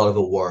doesn't win a lot of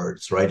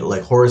awards, right?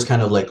 Like horror is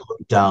kind of like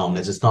looked down Mm-hmm.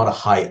 as it's not a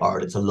high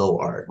art, it's a low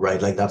art,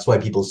 right? Like that's why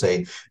people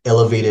say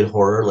elevated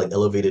horror, like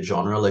elevated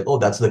genre, like, oh,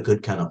 that's the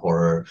good kind of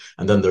horror.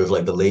 And then there's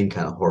like the lame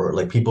kind of horror.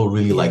 Like people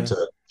really like Yeah.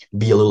 to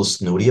be a little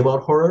snooty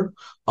about horror.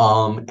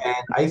 And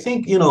I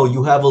think,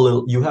 you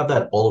have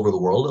that all over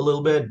the world a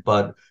little bit,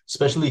 but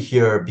especially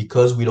here,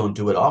 because we don't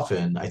do it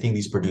often, I think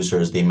these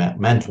producers, they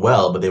meant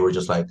well, but they were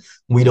just like,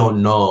 we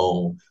don't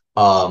know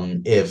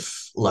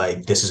if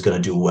like this is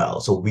going to do well,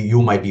 so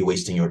you might be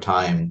wasting your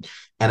time.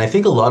 And I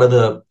think a lot of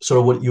the sort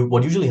of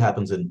what usually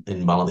happens in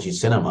Bangladeshi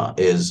cinema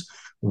is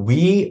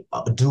we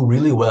do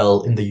really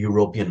well in the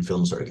European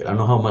film circuit. I don't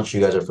know how much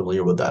you guys are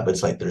familiar with that, but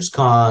it's like there's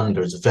Cannes,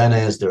 there's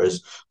Venice,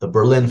 there's the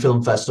Berlin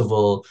Film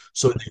Festival.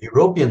 So in the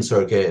European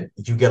circuit,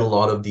 you get a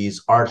lot of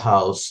these art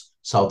house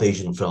South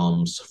Asian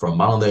films from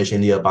Bangladesh,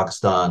 India,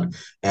 Pakistan,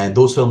 and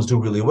those films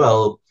do really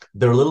well.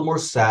 They're a little more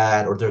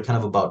sad, or they're kind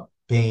of about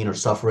pain or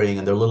suffering,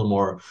 and they're a little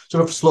more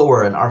sort of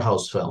slower and art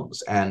house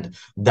films. And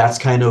that's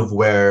kind of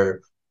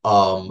where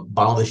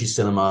Bangladeshi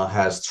cinema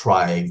has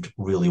thrived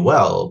really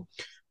well.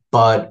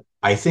 But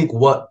I think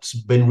what's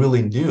been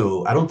really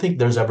new, I don't think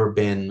there's ever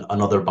been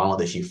another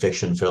Bangladeshi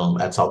fiction film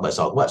at South by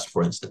Southwest,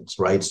 for instance,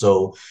 right?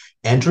 So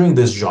entering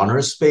this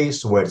genre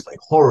space where it's like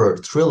horror,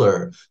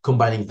 thriller,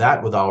 combining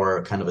that with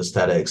our kind of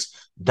aesthetics,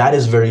 that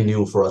is very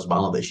new for us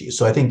Bangladeshi.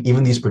 So I think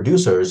even these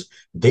producers,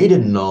 they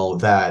didn't know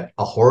that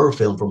a horror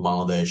film from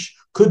Bangladesh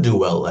could do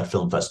well at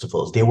film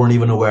festivals. They weren't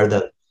even aware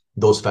that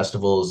those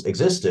festivals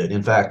existed.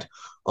 In fact,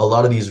 a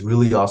lot of these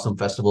really awesome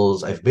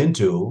festivals I've been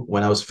to,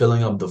 when I was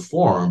filling up the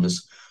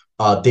forms,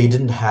 they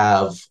didn't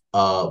have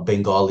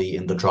Bengali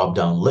in the drop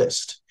down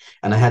list,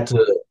 and I had to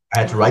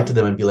write to Oh.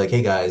 them and be like,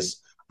 "Hey guys,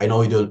 I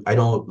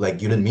know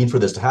like you didn't mean for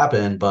this to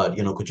happen, but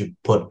could you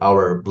put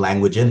our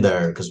language in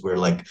there because we're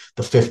like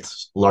the fifth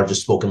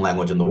largest spoken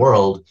language in the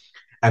world."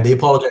 And they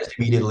apologized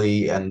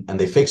immediately, and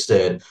they fixed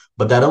it.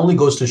 But that only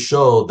goes to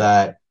show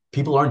that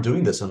people aren't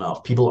doing this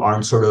enough. People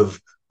aren't sort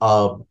of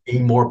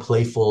being more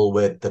playful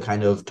with the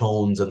kind of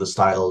tones and the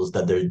styles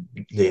that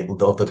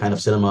of the kind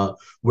of cinema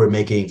we're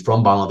making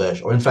from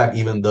Bangladesh, or in fact,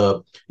 even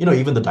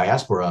the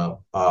diaspora.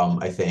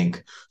 I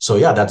think so.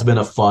 Yeah, that's been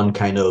a fun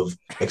kind of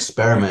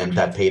experiment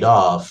that paid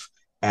off,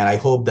 and I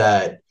hope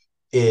that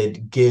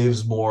it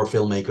gives more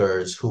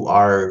filmmakers who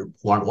aren't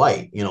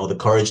white, the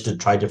courage to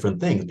try different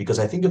things. Because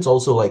I think it's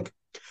also like,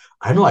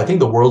 I don't know. I think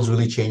the world's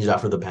really changed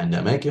after the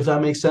pandemic, if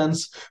that makes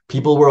sense.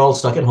 People were all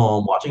stuck at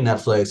home watching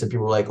Netflix, and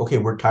people were like, okay,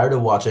 we're tired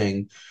of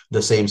watching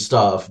the same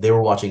stuff. They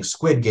were watching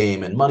Squid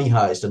Game and Money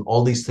Heist and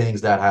all these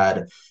things that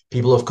had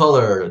people of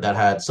color, that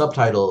had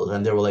subtitles,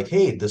 and they were like,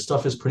 hey, this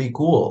stuff is pretty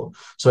cool.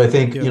 So I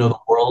think, Yeah. the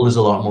world is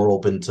a lot Mm-hmm. more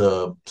open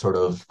to sort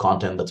of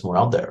content that's more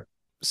out there.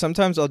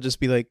 Sometimes I'll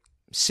just be like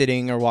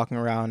sitting or walking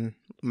around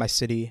my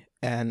city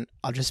and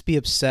I'll just be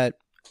upset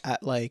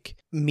at like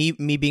me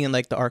being in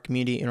like the art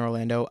community in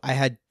Orlando. I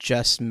had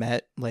just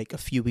met like a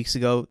few weeks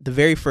ago the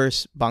very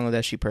first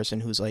Bangladeshi person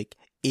who's like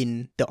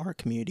in the art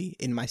community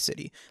in my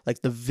city,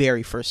 like the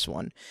very first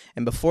one.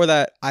 And before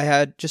that, I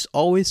had just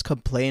always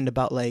complained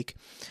about like,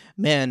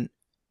 man,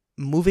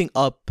 moving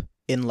up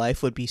in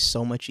life would be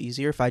so much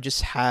easier if I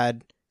just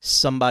had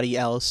somebody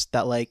else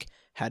that like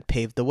had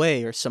paved the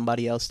way, or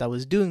somebody else that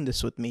was doing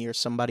this with me, or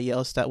somebody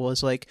else that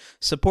was like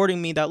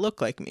supporting me that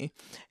looked like me.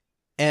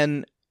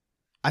 And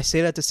I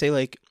say that to say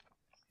like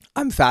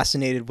I'm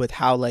fascinated with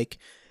how like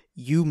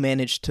you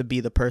managed to be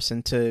the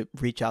person to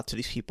reach out to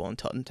these people and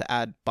tell them to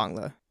add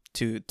Bangla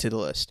to the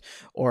list,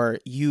 or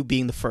you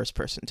being the first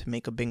person to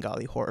make a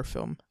Bengali horror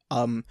film.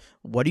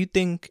 What do you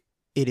think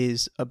it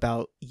is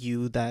about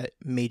you that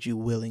made you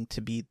willing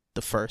to be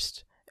the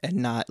first and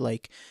not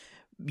like,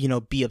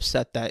 be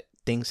upset that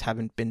things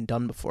haven't been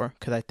done before?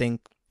 Because I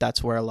think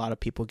that's where a lot of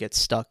people get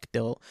stuck.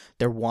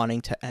 They're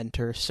wanting to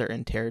enter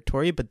certain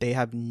territory, but they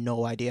have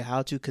no idea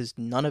how to because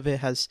none of it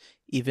has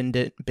even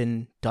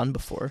been done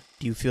before.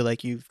 Do you feel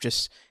like you've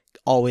just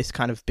always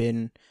kind of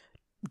been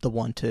the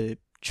one to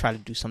try to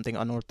do something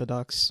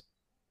unorthodox?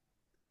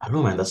 I don't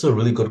know, man. That's a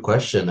really good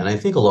question. And I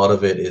think a lot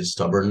of it is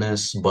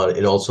stubbornness, but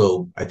it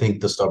also, I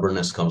think the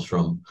stubbornness comes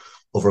from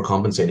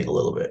overcompensating a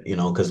little bit,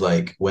 because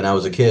like when I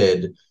was a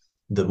kid,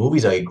 the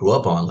movies I grew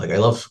up on, like I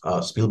love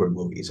Spielberg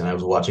movies. And I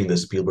was watching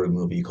this Spielberg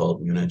movie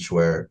called Munich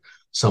where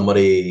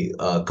somebody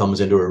comes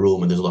into a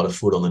room and there's a lot of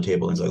food on the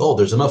table. And it's like, oh,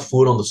 there's enough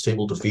food on this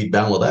table to feed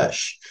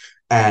Bangladesh.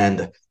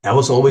 And that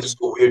was always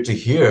so weird to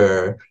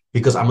hear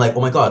because I'm like,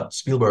 oh my God,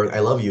 Spielberg, I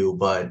love you,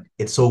 but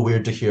it's so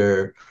weird to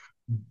hear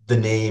the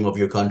name of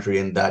your country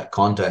in that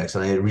context.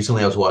 And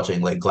recently I was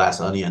watching like Glass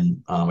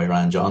Onion by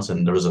Ryan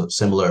Johnson. There was a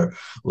similar,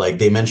 like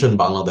they mentioned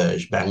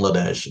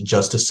Bangladesh,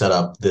 just to set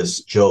up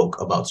this joke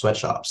about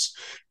sweatshops.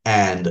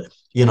 And,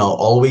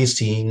 always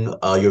seeing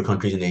your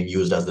country's name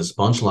used as this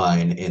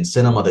punchline in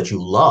cinema that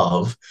you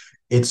love,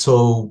 it's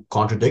so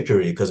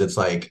contradictory because it's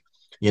like,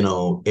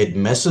 it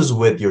messes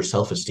with your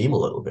self-esteem a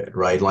little bit,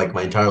 right? Like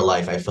my entire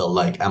life, I felt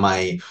like, am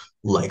I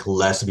like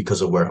less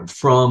because of where I'm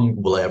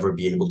from? Will I ever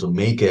be able to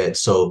make it?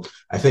 So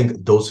I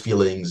think those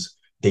feelings,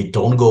 they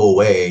don't go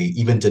away.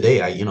 Even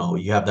today,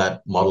 you have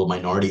that model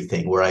minority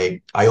thing where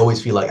I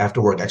always feel like I have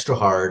to work extra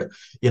hard.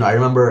 I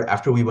remember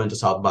after we went to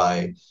South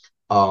by,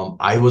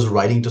 I was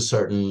writing to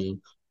certain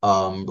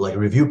like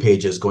review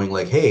pages going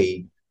like,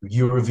 hey,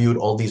 you reviewed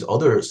all these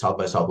other South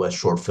by Southwest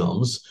short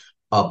films,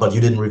 but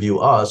you didn't review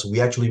us.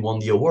 We actually won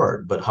the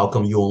award, but how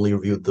come you only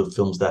reviewed the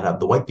films that have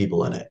the white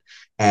people in it?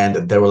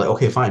 And they were like,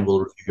 okay, fine, we'll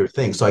review your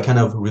thing. So I kind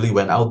of really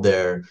went out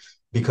there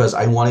because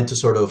I wanted to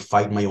sort of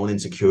fight my own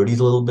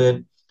insecurities a little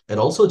bit. And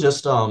also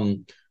just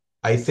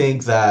I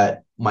think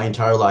that my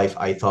entire life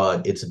I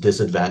thought it's a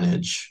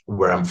disadvantage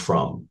where I'm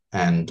from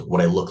and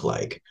what I look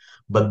like.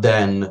 But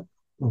then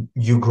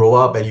you grow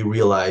up and you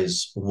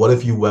realize, what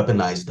if you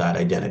weaponized that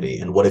identity?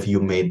 And what if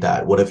you made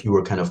that? What if you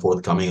were kind of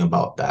forthcoming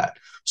about that?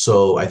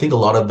 So I think a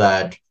lot of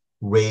that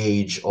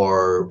rage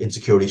or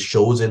insecurity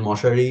shows in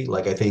Moshari.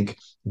 Like I think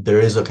there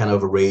is a kind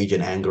of rage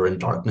and anger and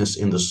darkness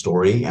in the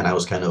story. And I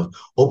was kind of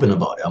open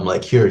about it. I'm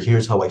like,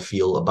 here's how I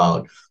feel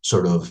about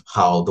sort of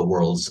how the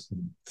world's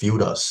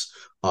viewed us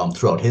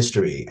throughout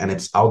history. And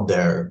it's out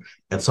there.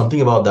 And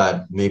something about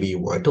that maybe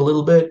worked a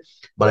little bit.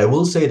 But I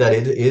will say that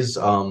it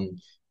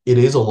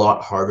is a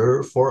lot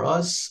harder for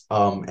us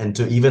and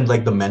to even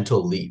like the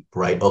mental leap,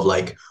 right? Of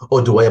like,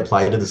 oh, do I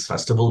apply to this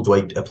festival? Do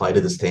I apply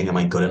to this thing? Am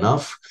I good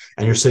enough?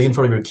 And you're sitting in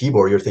front of your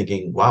keyboard, you're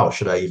thinking, wow,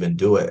 should I even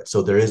do it?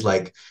 So there is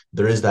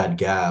that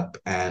gap.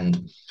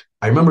 And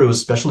I remember it was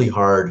especially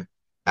hard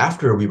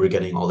after we were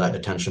getting all that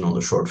attention on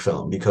the short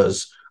film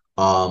because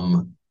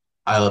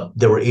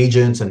there were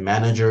agents and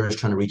managers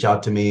trying to reach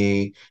out to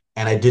me,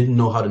 and I didn't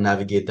know how to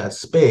navigate that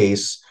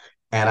space.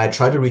 And I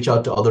tried to reach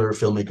out to other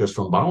filmmakers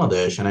from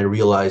Bangladesh, and I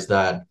realized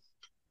that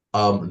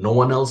no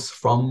one else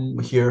from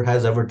here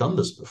has ever done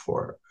this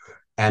before.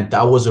 And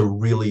that was a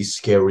really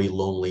scary,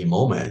 lonely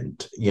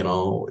moment.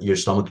 Your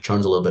stomach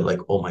churns a little bit like,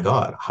 oh my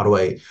God, how do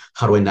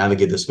I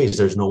navigate this space?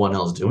 There's no one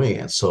else doing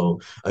it. So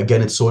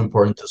again, it's so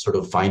important to sort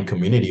of find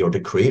community or to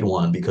create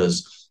one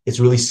because it's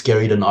really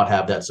scary to not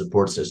have that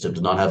support system,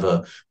 to not have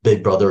a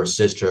big brother or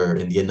sister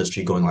in the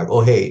industry going like,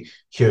 oh, hey,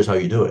 here's how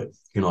you do it.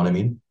 You know what I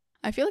mean?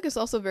 I feel like it's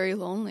also very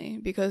lonely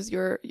because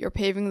you're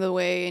paving the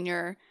way and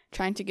you're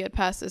trying to get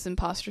past this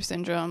imposter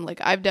syndrome.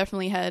 Like I've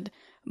definitely had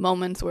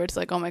moments where it's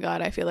like, oh my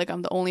God, I feel like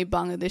I'm the only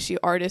Bangladeshi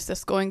artist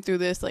that's going through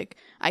this. Like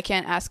I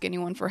can't ask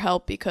anyone for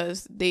help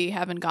because they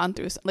haven't gone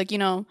through like,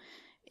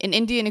 an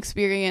Indian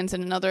experience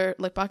and another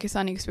like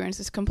Pakistani experience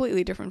is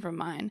completely different from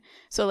mine.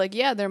 So like,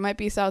 yeah, there might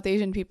be South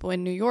Asian people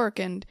in New York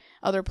and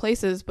other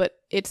places, but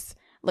it's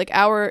like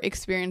our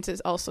experience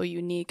is also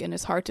unique and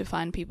it's hard to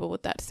find people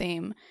with that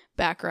same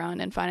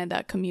background and finding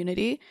that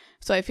community.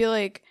 So I feel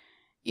like,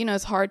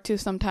 it's hard to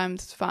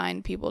sometimes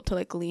find people to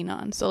like lean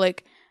on. So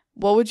like,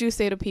 what would you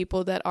say to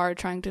people that are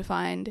trying to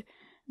find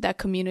that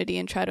community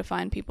and try to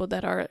find people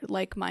that are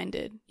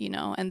like-minded,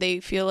 and they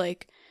feel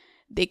like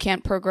they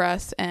can't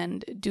progress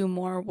and do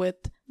more with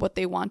what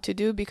they want to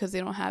do because they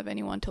don't have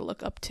anyone to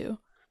look up to?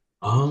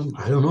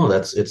 I don't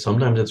know.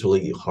 Sometimes it's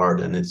really hard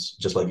and it's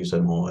just like you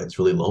said, Mo, it's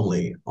really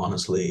lonely,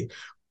 honestly.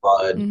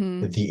 But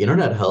Mm-hmm. the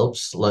internet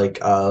helps. Like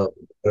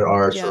there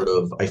are Yeah. sort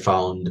of I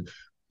found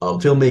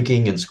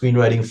filmmaking and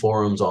screenwriting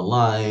forums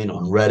online,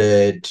 on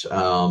Reddit,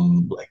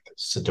 like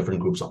different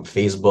groups on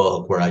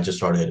Facebook where I just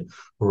started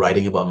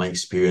writing about my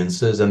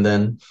experiences. And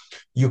then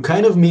you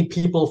kind of meet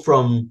people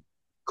from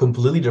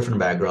completely different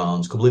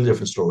backgrounds, completely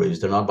different stories.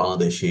 They're not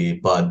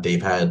Bangladeshi, but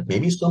they've had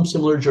maybe some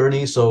similar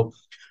journeys. So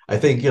I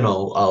think,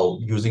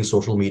 using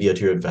social media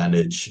to your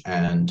advantage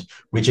and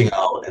reaching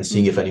out and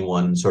seeing if Mm.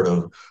 anyone sort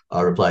of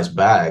replies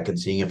back and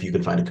seeing if you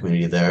can find a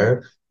community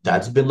there,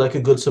 that's been like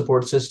a good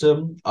support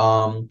system.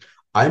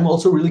 I'm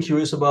also really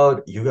curious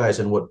about you guys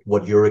and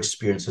what your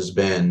experience has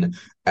been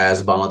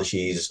as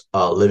Bangladeshis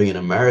living in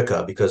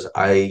America, because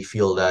I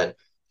feel that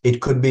it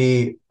could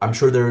be, I'm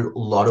sure there are a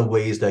lot of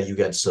ways that you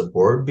get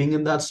support being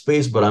in that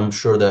space, but I'm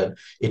sure that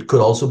it could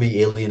also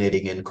be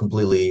alienating in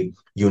completely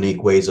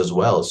unique ways as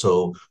well.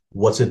 So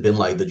what's it been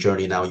like, the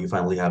journey now you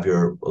finally have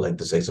your like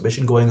this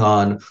exhibition going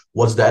on?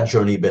 What's that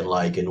journey been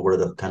like, and what are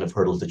the kind of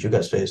hurdles that you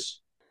guys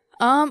face?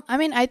 I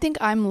mean, I think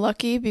I'm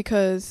lucky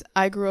because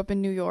I grew up in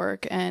New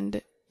York,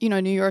 and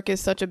New York is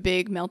such a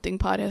big melting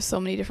pot, it has so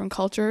many different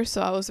cultures.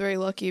 So I was very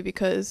lucky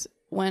because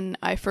when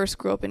I first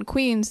grew up in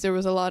Queens, there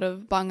was a lot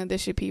of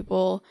Bangladeshi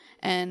people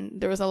and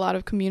there was a lot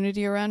of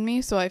community around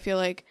me. So I feel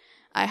like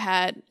I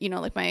had,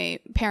 like my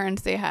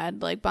parents, they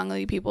had like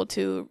Bengali people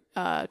to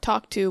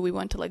talk to. We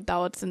went to like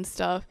dawats and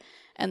stuff.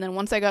 And then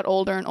once I got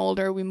older and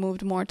older, we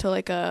moved more to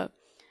like a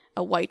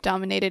white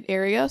dominated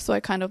area. So I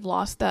kind of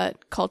lost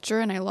that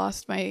culture and I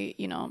lost my,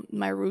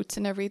 my roots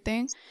and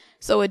everything.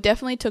 So it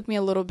definitely took me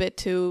a little bit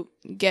to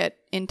get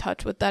in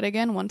touch with that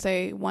again once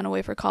I went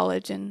away for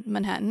college in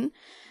Manhattan.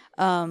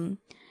 And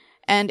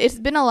it's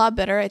been a lot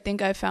better. I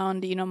think I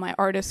found, my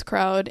artist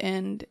crowd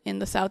and in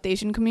the South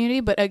Asian community.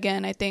 But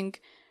again, I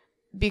think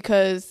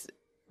because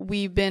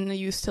we've been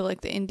used to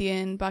like the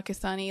Indian,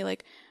 Pakistani,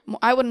 like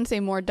I wouldn't say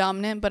more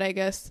dominant, but I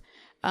guess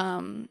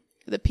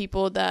the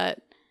people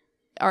that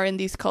are in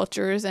these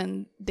cultures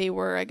and they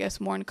were, I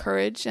guess, more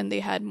encouraged and they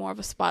had more of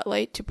a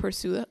spotlight to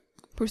pursue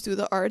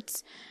the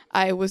arts.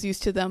 I was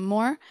used to them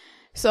more.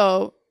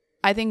 So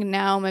I think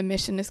now my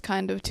mission is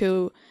kind of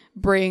to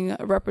bring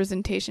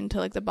representation to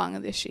like the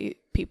Bangladeshi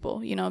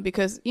people,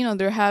 because,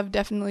 there have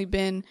definitely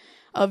been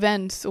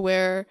events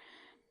where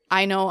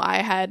I know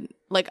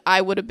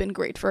I would have been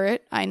great for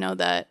it. I know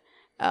that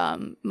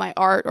my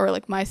art or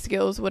like my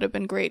skills would have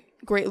been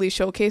greatly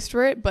showcased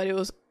for it, but it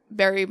was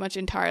very much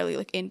entirely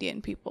like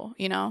Indian people,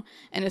 and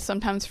it's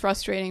sometimes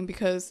frustrating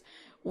because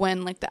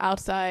when like the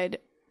outside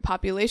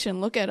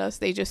population look at us,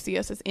 they just see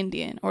us as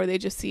Indian or they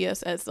just see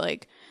us as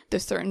like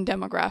this certain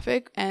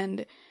demographic,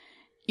 and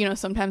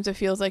sometimes it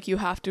feels like you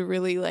have to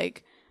really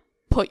like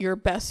put your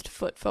best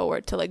foot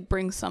forward to like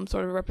bring some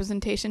sort of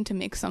representation, to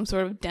make some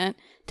sort of dent,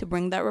 to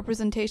bring that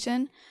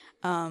representation.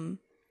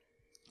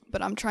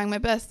 But I'm trying my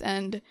best,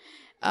 and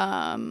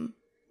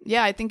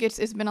yeah, I think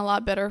it's been a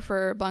lot better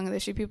for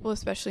Bangladeshi people,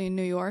 especially in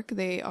New York.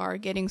 They are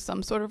getting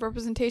some sort of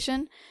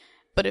representation,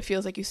 but it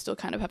feels like you still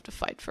kind of have to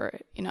fight for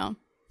it,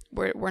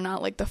 We're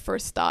not like the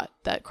first thought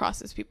that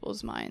crosses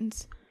people's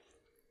minds.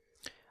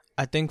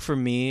 I think for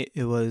me,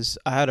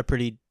 I had a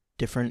pretty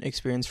different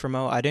experience from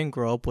Mo. I didn't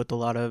grow up with a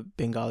lot of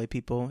Bengali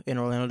people in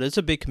Orlando. There's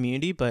a big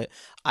community, but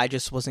I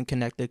just wasn't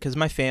connected because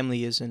my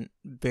family isn't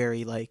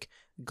very like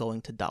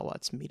going to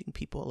dawats, meeting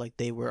people. Like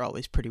they were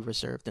always pretty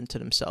reserved into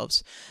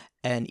themselves.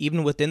 And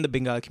even within the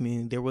Bengali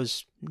community, there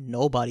was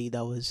nobody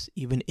that was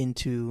even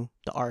into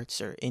the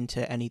arts or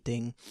into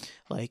anything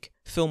like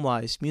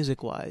film-wise,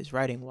 music-wise,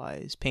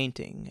 writing-wise,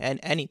 painting, and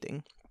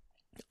anything.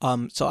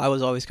 So I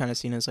was always kind of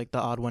seen as like the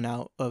odd one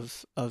out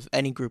of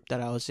any group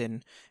that I was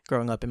in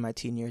growing up in my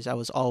teen years. I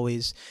was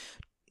always,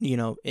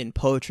 in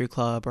poetry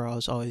club, or I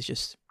was always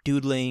just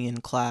doodling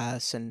in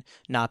class and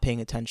not paying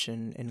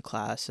attention in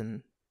class.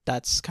 And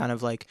that's kind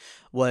of like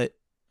what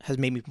has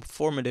made me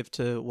formative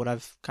to what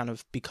I've kind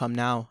of become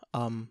now.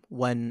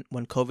 When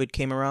COVID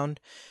came around,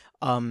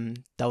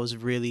 that was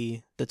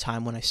really the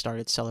time when I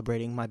started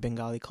celebrating my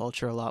Bengali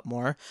culture a lot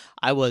more.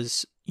 I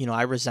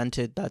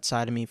resented that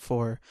side of me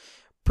for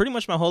pretty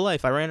much my whole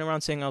life. I ran around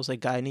saying I was like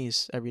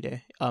Guyanese every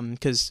day.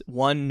 Because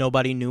one,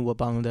 nobody knew what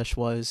Bangladesh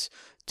was.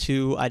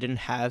 Two, I didn't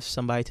have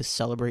somebody to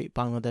celebrate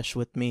Bangladesh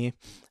with me.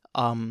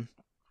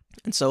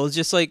 And so it was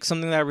just like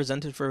something that I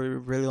resented for a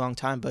really long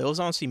time. But it was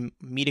honestly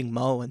meeting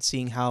Mo and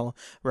seeing how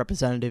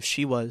representative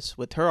she was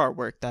with her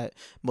artwork that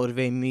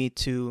motivated me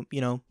to,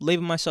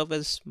 label myself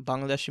as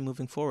Bangladeshi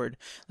moving forward.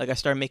 Like I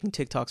started making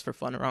TikToks for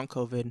fun around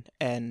COVID,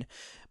 and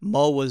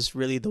Mo was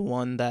really the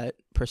one that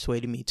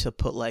persuaded me to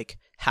put like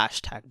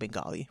hashtag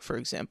Bengali, for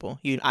example.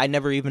 I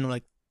never even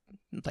like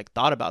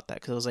thought about that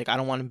because I was like, I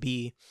don't want to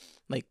be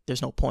like,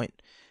 there's no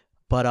point.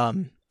 But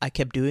I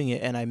kept doing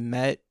it, and I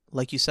met,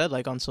 like you said,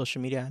 like on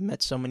social media, I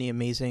met so many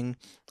amazing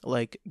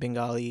like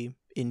Bengali,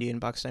 Indian,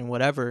 Pakistani,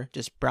 whatever,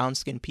 just brown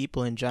skinned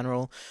people in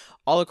general,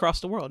 all across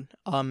the world,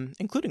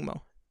 including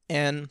Mo.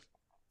 And,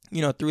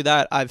 through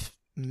that, I've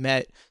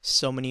met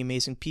so many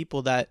amazing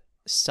people that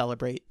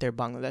celebrate their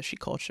Bangladeshi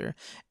culture.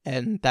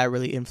 And that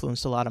really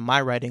influenced a lot of my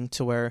writing,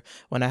 to where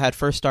when I had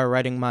first started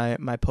writing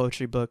my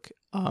poetry book,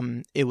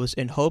 it was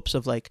in hopes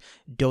of like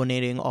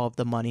donating all of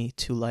the money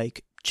to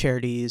like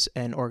charities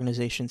and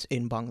organizations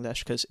in Bangladesh,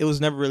 because it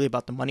was never really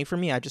about the money for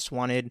me. I just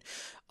wanted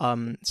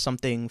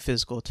something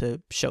physical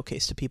to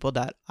showcase to people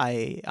that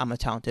I'm a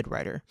talented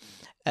writer.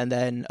 And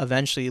then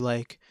eventually,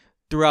 like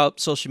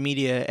throughout social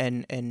media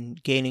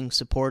and gaining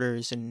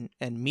supporters and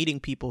meeting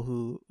people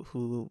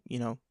who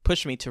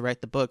pushed me to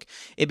write the book,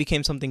 it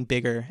became something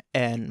bigger.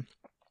 And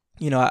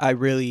I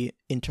really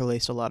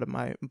interlaced a lot of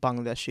my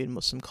Bangladeshi and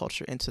Muslim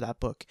culture into that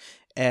book,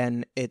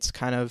 and it's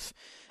kind of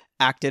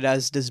acted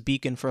as this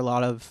beacon for a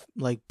lot of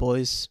like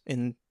boys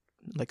in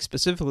like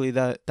specifically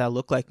that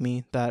look like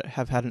me, that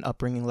have had an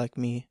upbringing like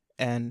me.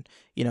 And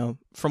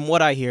from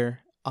what I hear,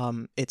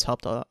 it's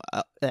helped out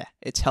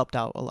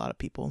a lot of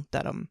people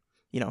that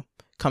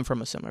come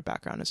from a similar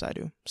background as I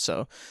do.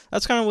 So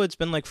that's kind of what it's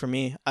been like for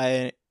me.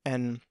 I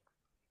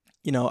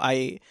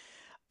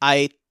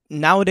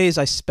nowadays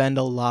I spend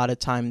a lot of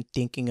time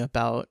thinking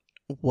about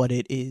what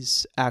it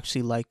is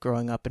actually like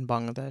growing up in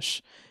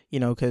Bangladesh,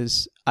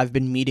 because I've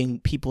been meeting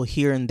people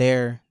here and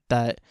there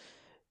that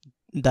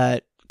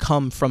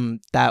come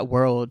from that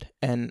world,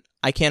 and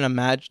I can't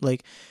imagine,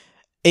 like,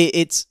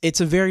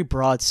 it's a very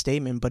broad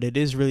statement, but it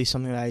is really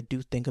something that I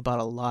do think about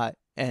a lot.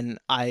 And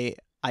I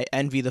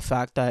envy the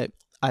fact that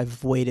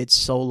I've waited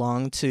so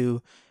long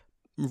to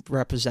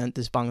represent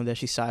this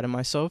Bangladeshi side of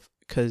myself,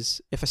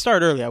 because if I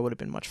started early, I would have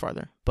been much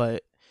farther.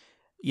 But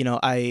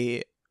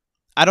I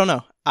don't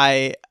know.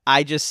 I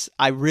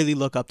really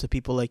look up to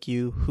people like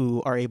you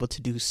who are able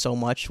to do so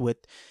much with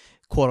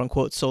quote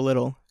unquote so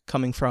little,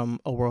 coming from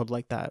a world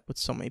like that with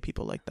so many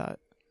people like that.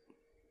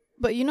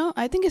 But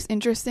I think it's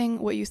interesting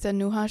what you said,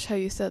 Nuhash, how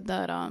you said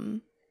that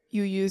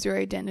you use your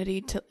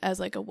identity as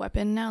like a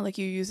weapon now, like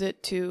you use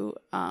it to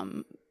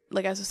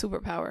like as a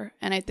superpower.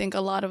 And I think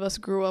a lot of us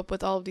grew up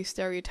with all of these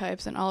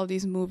stereotypes and all of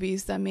these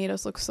movies that made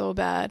us look so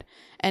bad,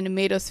 and it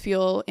made us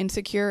feel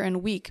insecure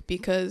and weak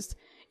because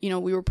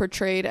we were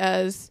portrayed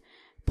as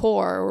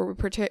poor, or we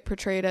were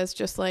portrayed as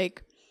just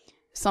like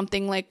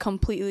something like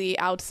completely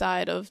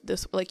outside of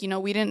this, like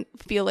we didn't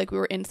feel like we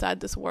were inside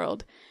this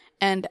world.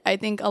 And I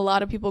think a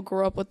lot of people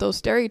grow up with those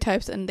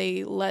stereotypes, and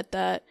they let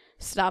that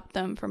stop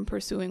them from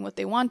pursuing what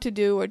they want to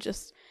do, or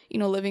just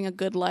living a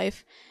good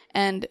life.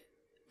 And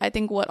I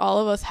think what all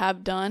of us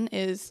have done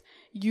is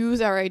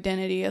use our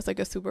identity as like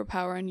a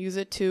superpower, and use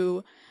it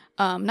to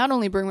not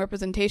only bring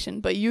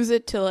representation, but use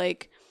it to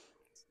like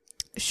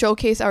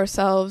showcase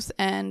ourselves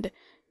and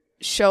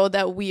show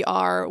that we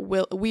are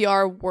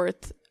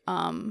worth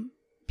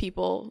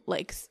people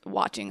like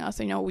watching us.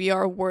 We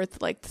are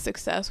worth like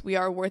success. We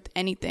are worth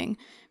anything,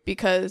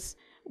 because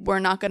we're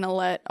not going to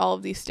let all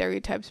of these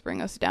stereotypes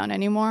bring us down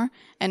anymore.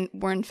 And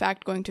we're in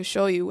fact going to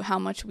show you how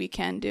much we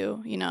can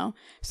do,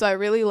 So I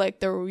really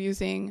like that we're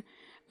using,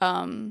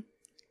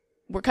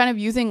 we're kind of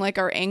using like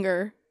our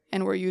anger,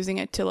 and we're using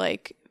it to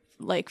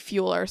like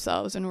fuel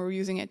ourselves, and we're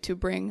using it to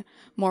bring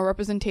more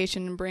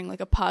representation and bring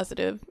like a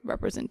positive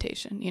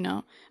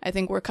representation. I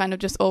think we're kind of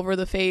just over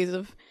the phase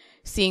of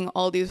seeing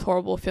all these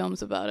horrible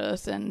films about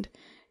us, and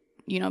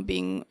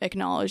being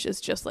acknowledged as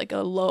just like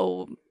a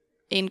low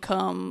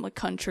income like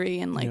country,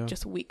 and like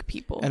just weak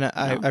people. And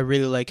I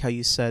really like how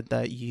you said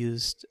that you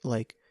used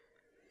like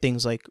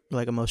things like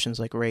emotions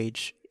like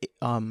rage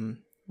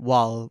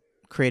while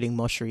creating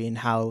moshari, and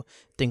how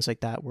things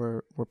like that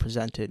were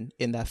presented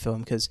in that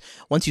film. Because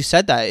once you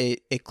said that,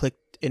 it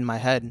clicked in my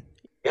head.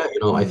 Yeah,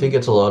 I think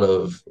it's a lot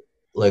of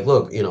like,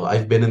 look,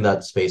 I've been in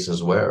that space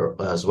as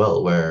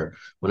well, where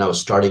when I was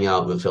starting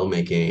out with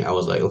filmmaking, I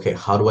was like, okay,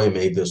 how do I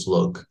make this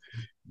look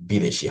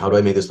Bideshi? How do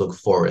I make this look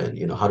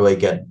foreign? How do I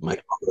get my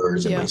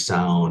colors and my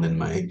sound and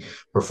my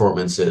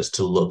performances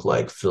to look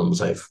like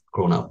films I've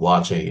grown up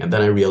watching? And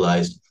then I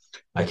realized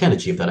I can't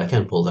achieve that. I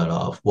can't pull that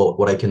off.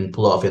 What I can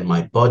pull off in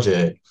my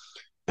budget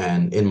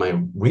and in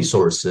my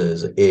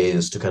resources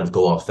is to kind of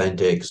go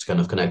authentic, to kind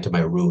of connect to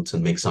my roots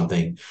and make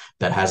something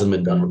that hasn't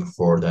been done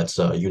before, that's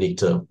unique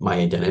to my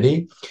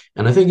identity.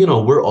 And I think,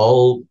 we're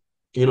all,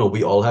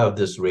 we all have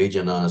this rage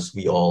in us.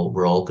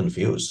 We're all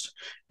confused.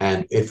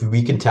 And if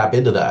we can tap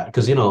into that,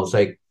 because, it's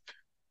like,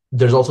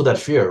 there's also that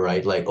fear,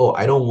 right? Like, oh,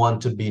 I don't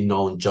want to be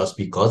known just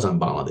because I'm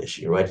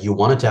Bangladeshi, right? You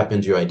want to tap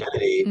into your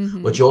identity,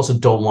 but you also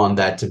don't want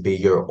that to be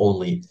your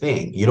only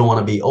thing. You don't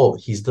want to be, oh,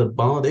 he's the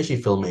Bangladeshi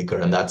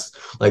filmmaker, and that's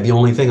like the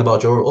only thing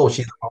about your, oh,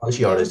 she's the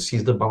Bangladeshi artist,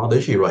 he's the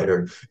Bangladeshi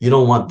writer. You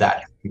don't want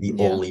that to be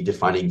the only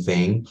defining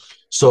thing.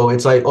 So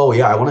it's like, oh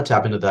yeah, I want to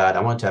tap into that.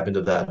 I want to tap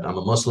into that. I'm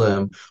a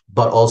Muslim,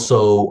 but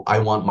also I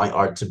want my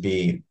art to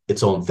be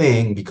its own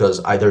thing,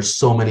 because there's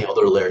so many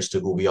other layers to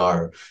who we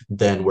are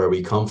than where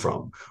we come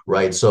from,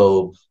 right?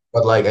 So,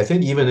 but like, I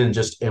think even in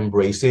just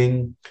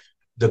embracing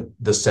the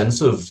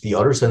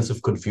utter sense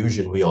of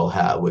confusion we all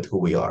have with who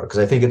we are, because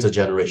I think it's a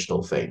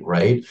generational thing,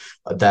 right?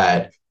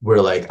 That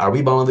we're like, are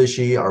we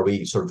Bangladeshi? Are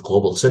we sort of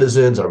global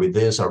citizens? Are we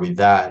this? Are we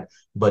that?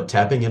 But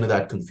tapping into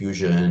that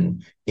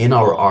confusion in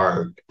our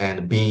art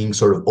and being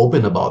sort of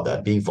open about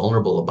that, being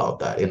vulnerable about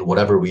that in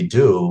whatever we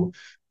do,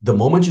 the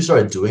moment you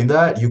start doing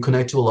that, you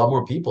connect to a lot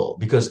more people,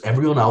 because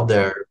everyone out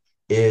there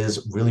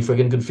is really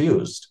freaking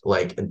confused.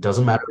 Like, it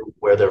doesn't matter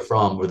where they're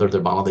from, whether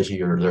they're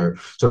Bangladeshi or they're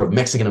sort of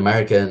Mexican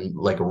American,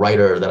 like a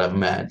writer that I've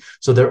met.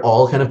 So they're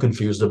all kind of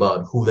confused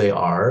about who they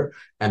are.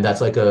 And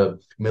that's like a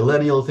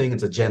millennial thing.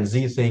 It's a Gen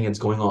Z thing. It's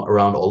going on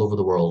around all over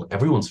the world.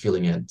 Everyone's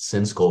feeling it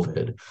since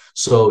COVID.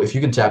 So if you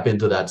can tap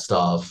into that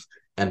stuff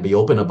and be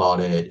open about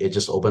it, it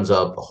just opens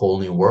up a whole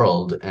new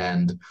world.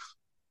 And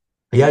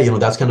yeah,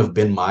 that's kind of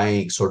been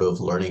my sort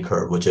of learning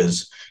curve, which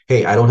is,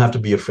 hey, I don't have to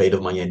be afraid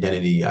of my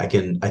identity. I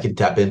can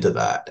tap into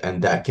that,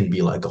 and that can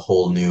be like a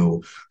whole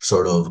new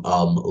sort of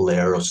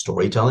layer of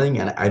storytelling.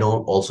 And I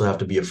don't also have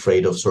to be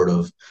afraid of sort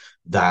of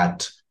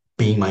that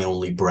being my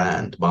only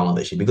brand,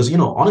 Bangladeshi. Because,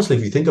 honestly,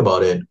 if you think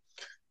about it,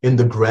 in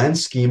the grand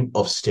scheme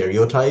of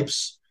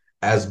stereotypes,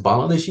 as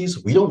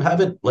Bangladeshis, we don't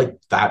have it like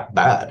that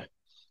bad.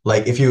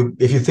 Like if you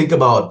think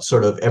about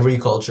sort of every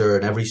culture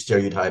and every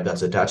stereotype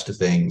that's attached to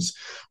things,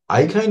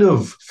 I kind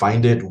of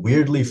find it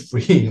weirdly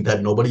freeing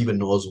that nobody even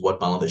knows what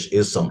Bangladesh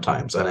is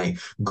sometimes. And I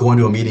go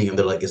into a meeting and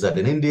they're like, "Is that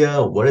in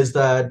India? What is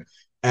that?"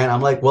 And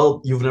I'm like,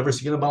 "Well, you've never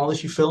seen a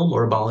Bangladeshi film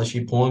or a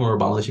Bangladeshi poem or a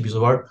Bangladeshi piece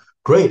of art?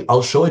 Great,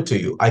 I'll show it to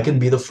you. I can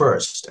be the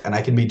first and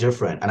I can be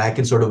different and I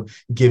can sort of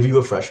give you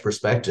a fresh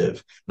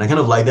perspective." And I kind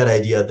of like that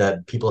idea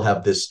that people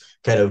have this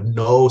kind of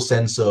no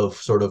sense of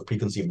sort of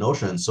preconceived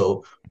notions.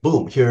 So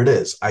boom, here it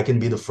is. I can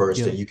be the first,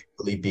 Yeah. and you can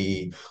really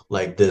be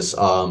like this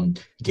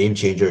game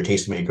changer,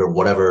 tastemaker,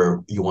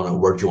 whatever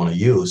word you want to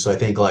use. So I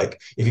think like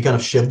if you kind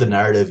of shift the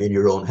narrative in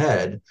your own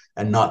head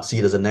and not see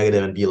it as a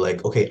negative and be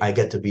like, okay, I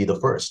get to be the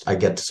first. I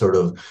get to sort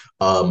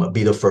of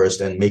be the first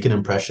and make an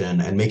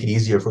impression and make it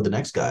easier for the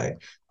next guy.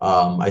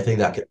 I think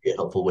that could be a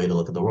helpful way to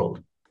look at the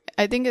world.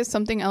 I think it's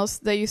something else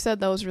that you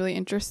said that was really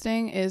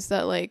interesting is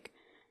that like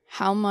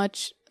how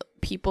much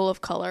people of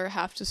color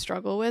have to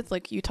struggle with.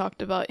 Like you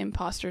talked about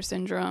imposter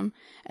syndrome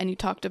and you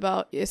talked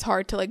about it's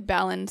hard to like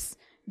balance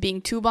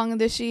being too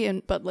Bangladeshi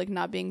and but like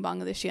not being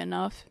Bangladeshi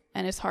enough.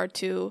 And it's hard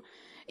to,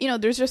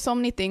 there's just so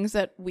many things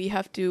that we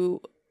have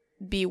to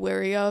be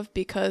wary of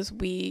because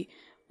we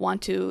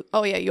want to.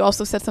 Oh yeah, you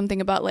also said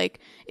something about like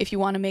if you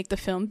want to make the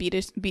film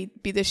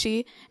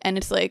Bideshi, and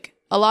it's like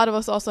a lot of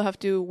us also have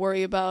to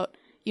worry about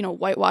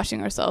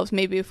whitewashing ourselves.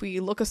 Maybe if we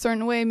look a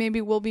certain way,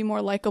 maybe we'll be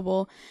more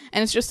likable.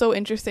 And it's just so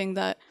interesting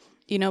that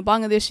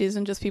Bangladeshi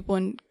isn't just people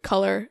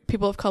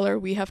of color.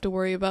 We have to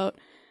worry about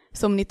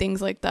so many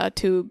things like that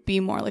to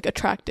be more like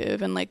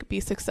attractive and like be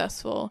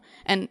successful.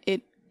 And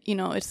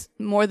it's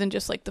more than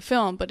just like the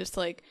film, but it's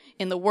like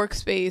in the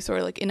workspace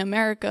or like in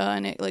America,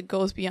 and it like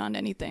goes beyond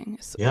anything.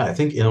 So. Yeah, I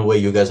think in a way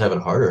you guys have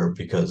it harder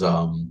because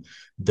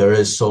there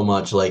is so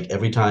much like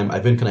every time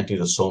I've been connecting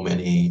to so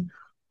many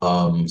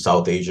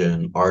South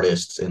Asian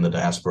artists in the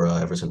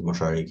diaspora ever since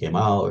Moshari came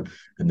out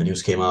and the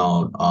news came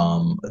out.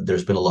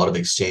 There's been a lot of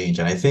exchange.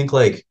 And I think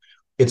like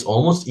it's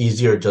almost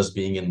easier just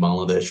being in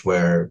Bangladesh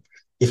where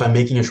if I'm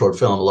making a short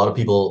film, a lot of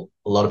people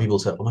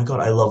said, "Oh my God,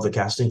 I love the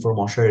casting for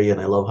Moshari and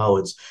I love how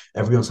it's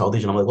everyone's South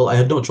Asian." I'm like, well, I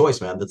had no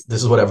choice, man.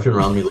 This is what everyone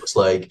around me looks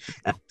like.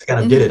 And I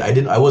kind of did Mhm.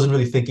 it. I wasn't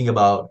really thinking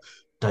about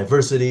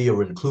diversity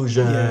or Yeah,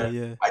 inclusion.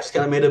 yeah. I just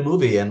kind of made a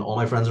movie and all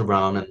my friends are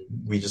brown and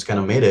we just kind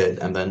of made it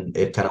and then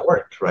it kind of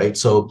worked, right?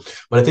 So,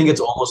 but I think it's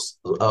almost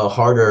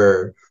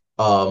harder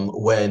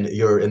when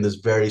you're in this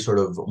very sort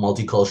of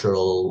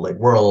multicultural like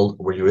world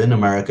where you're in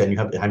America and you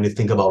have having to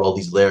think about all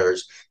these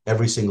layers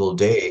every single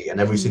day and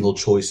every Mhm. single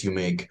choice you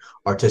make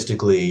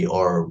artistically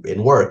or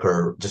in work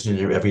or just in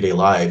your everyday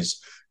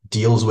lives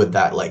deals with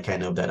that like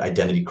kind of that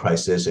identity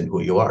crisis and who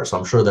you are. So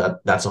I'm sure that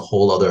that's a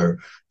whole other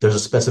there's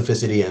a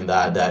specificity in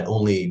that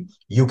only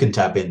you can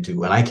tap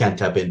into and I can't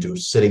tap into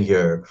sitting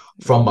here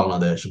from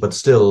Bangladesh, but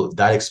still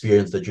that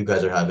experience that you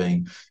guys are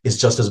having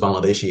is just as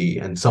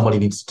Bangladeshi and somebody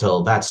needs to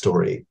tell that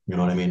story. You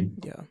know what I mean?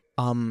 Yeah.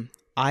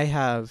 I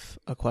have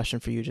a question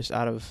for you just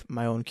out of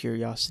my own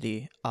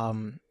curiosity.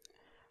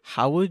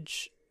 How would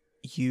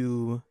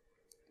you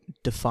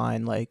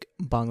define like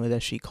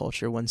Bangladeshi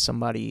culture when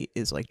somebody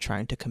is like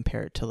trying to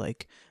compare it to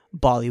like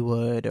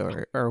Bollywood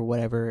or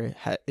whatever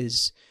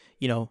is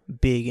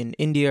big in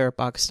India or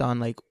Pakistan?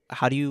 Like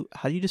how do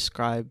you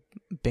describe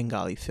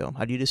Bengali film?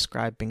 How do you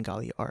describe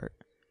Bengali art?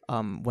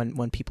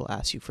 When people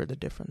ask you for the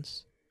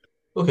difference.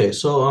 Okay,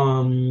 so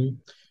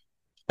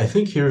I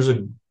think here's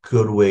a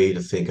good way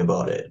to think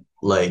about it.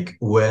 Like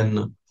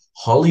when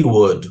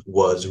Hollywood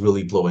was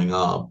really blowing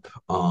up,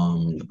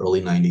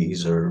 early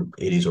 90s or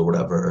 80s or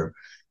whatever,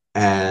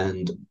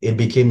 and it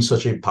became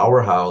such a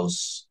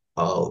powerhouse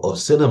of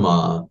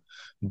cinema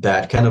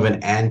that kind of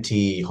an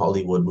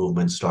anti-Hollywood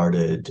movement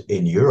started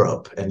in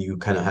Europe, and you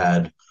kind of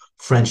had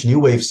French New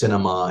Wave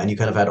cinema, and you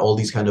kind of had all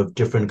these kind of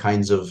different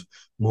kinds of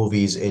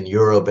movies in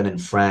Europe and in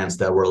France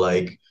that were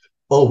like,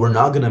 oh, we're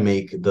not going to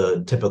make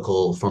the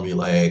typical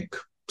formulaic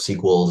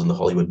sequels in the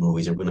Hollywood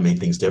movies. We're going to make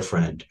things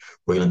different.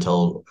 We're going to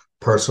tell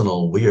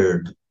personal,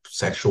 weird,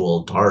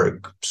 sexual,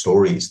 dark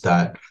stories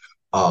that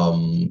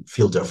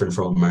feel different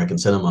from American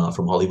cinema,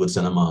 from Hollywood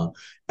cinema.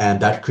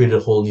 And that created a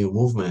whole new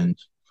movement,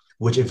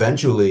 which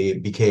eventually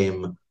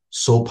became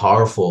so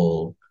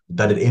powerful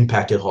that it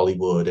impacted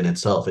Hollywood in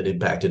itself. It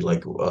impacted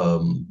like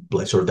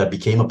sort of that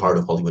became a part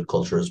of Hollywood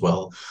culture as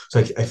well. So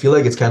I feel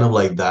like it's kind of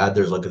like that.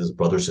 There's like this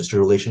brother-sister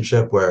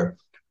relationship where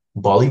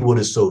Bollywood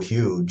is so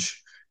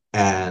huge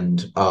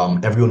and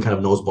everyone kind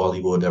of knows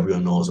Bollywood.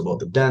 Everyone knows about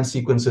the dance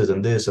sequences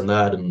and this and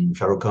that and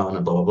Shah Rukh Khan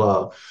and blah, blah,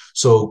 blah.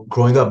 So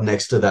growing up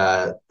next to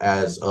that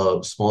as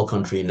a small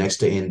country next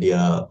to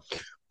India,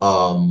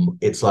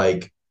 it's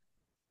like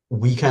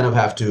we kind of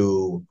have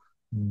to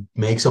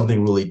make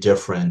something really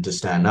different to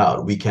stand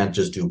out. We can't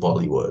just do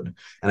Bollywood.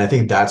 And I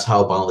think that's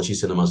how Bangladeshi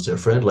cinema is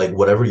different. Like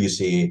whatever you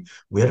see,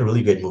 we had a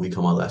really great movie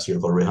come out last year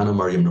called Rehana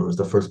Mariam Noor. It was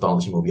the first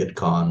Bangladeshi movie at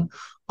Cannes,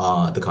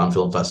 the Cannes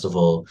Film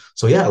Festival.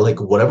 So yeah,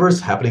 like whatever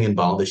is happening in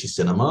Bangladeshi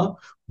cinema,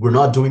 we're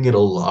not doing it a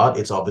lot.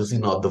 It's obviously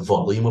not the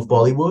volume of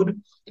Bollywood,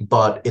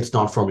 but it's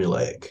not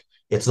formulaic.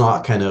 It's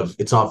not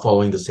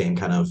following the same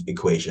kind of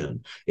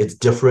equation. It's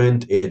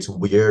different, it's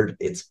weird,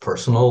 it's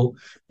personal,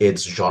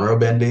 it's genre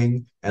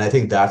bending. And I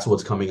think that's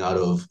what's coming out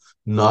of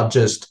not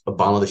just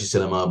Bangladeshi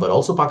cinema, but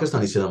also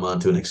Pakistani cinema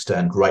to an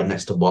extent, right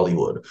next to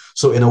Bollywood.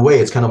 So in a way,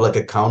 it's kind of like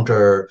a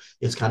counter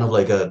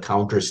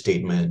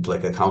statement,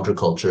 like a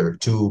counterculture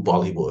to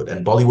Bollywood.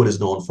 And Bollywood is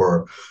known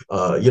for,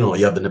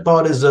 you have the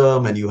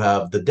nepotism and you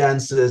have the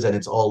dances and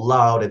it's all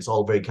loud, it's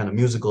all very kind of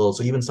musical.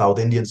 So even South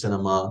Indian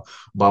cinema,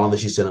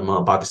 Bangladeshi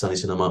cinema, Pakistani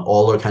cinema,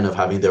 all are kind of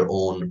having their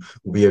own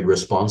weird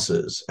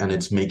responses. And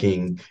it's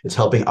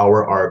helping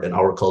our art and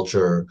our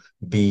culture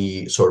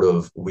be sort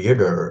of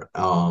weirder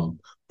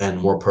and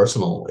more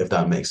personal, if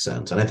that makes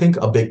sense. And I think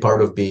a big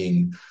part of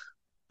being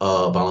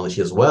Bangladeshi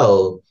as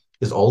well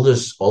is all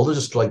this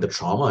just like the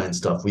trauma and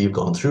stuff we've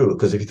gone through.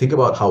 Because if you think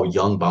about how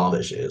young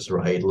Bangladesh is,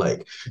 right?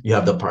 Like you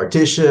have the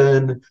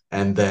partition,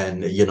 and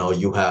then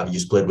you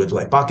split with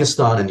like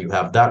Pakistan, and you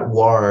have that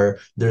war.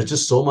 There's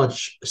just so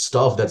much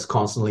stuff that's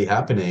constantly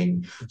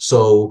happening.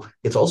 So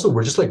it's also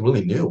we're just like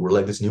really new. We're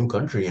like this new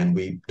country, and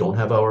we don't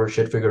have our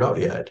shit figured out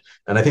yet.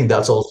 And I think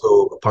that's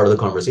also part of the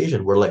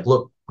conversation. We're like,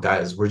 look,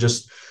 guys, we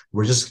just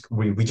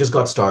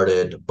got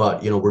started,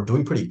 but we're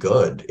doing pretty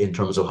good in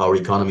terms of how our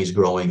economy is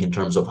growing, in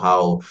terms of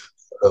how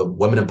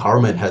women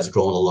empowerment has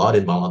grown a lot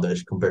in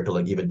Bangladesh compared to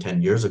like even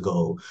 10 years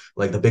ago.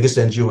 Like the biggest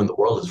NGO in the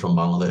world is from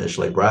Bangladesh,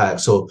 like brag.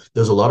 So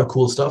there's a lot of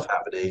cool stuff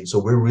happening. So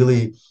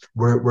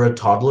we're a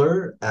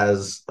toddler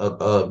as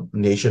a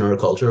nation or a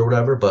culture or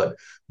whatever, but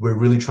we're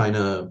really trying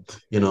to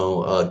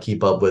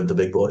keep up with the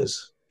big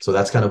boys. So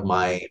that's kind of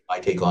my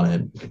take on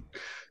it.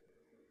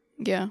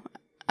 Yeah.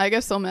 I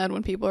get so mad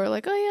when people are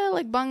like, oh yeah,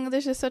 like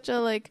Bangladesh is such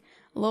a like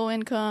low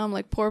income,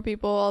 like poor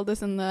people, all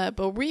this and that.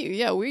 But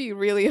we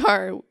really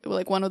are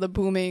like one of the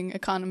booming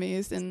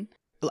economies. And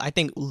I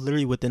think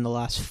literally within the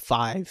last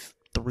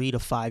 3 to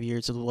 5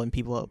 years is when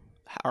people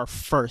are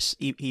first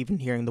even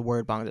hearing the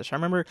word Bangladesh. I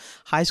remember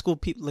high school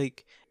people,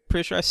 like,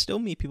 pretty sure I still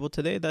meet people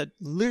today that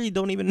literally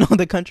don't even know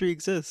the country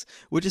exists,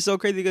 which is so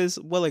crazy because,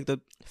 well, like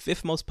the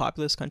fifth most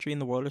populous country in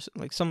the world or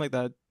like something like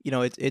that.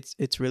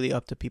 It's really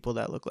up to people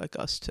that look like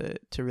us to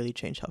really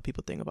change how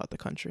people think about the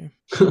country.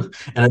 And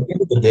at the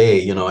end of the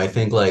day, I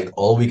think like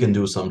all we can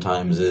do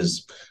sometimes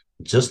is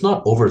just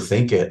not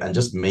overthink it and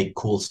just make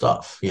cool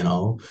stuff, do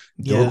a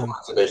Yeah. cool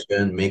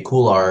exhibition, make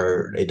cool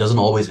art. It doesn't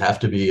always have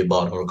to be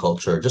about our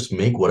culture. Just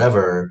make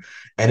whatever.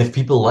 And if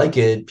people like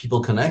it, people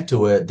connect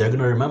to it, they're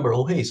gonna remember,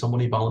 oh, hey,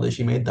 somebody in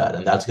Bangladeshi made that.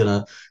 And that's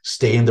gonna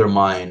stay in their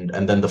mind.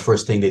 And then the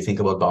first thing they think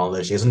about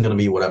Bangladesh isn't gonna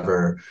be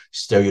whatever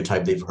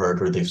stereotype they've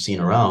heard or they've seen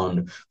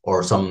around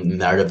or some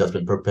narrative that's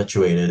been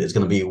perpetuated. It's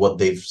gonna be what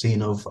they've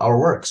seen of our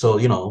work. So,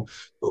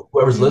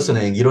 whoever's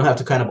listening, you don't have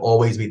to kind of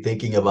always be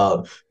thinking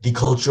about the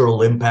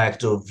cultural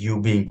impact of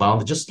you being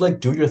bound. Just like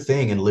do your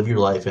thing and live your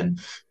life and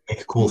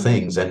make cool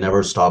things and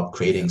never stop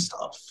creating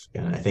stuff.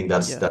 And I think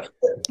that's Yeah.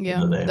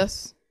 yeah,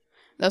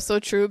 that's so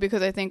true,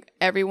 because I think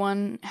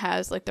everyone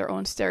has like their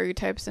own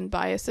stereotypes and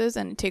biases,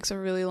 and it takes a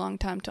really long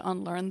time to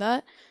unlearn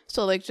that.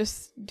 So like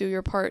just do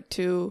your part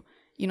to,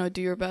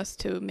 do your best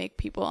to make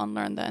people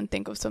unlearn that and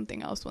think of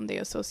something else when they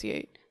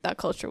associate that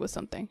culture with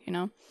something,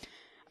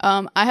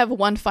 I have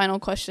one final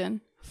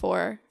question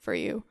for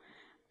you.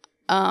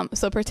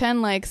 So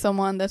pretend like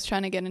someone that's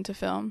trying to get into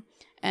film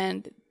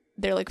and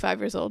they're like 5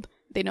 years old.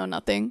 They know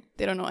nothing.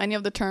 They don't know any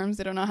of the terms.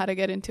 They don't know how to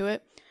get into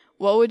it.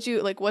 What would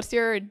you like? What's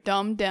your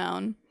dumbed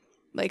down,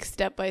 like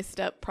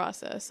step-by-step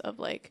process of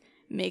like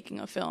making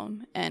a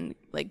film and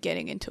like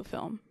getting into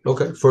film?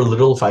 Okay. For a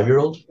little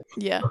 5-year-old?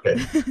 Yeah. Okay.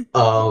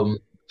 Um,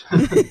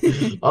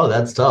 oh,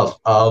 that's tough.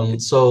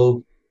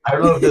 So I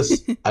don't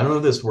know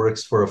if this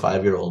works for a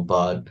 5-year-old,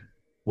 but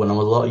when I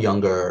was a lot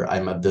younger, I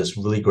met this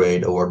really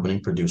great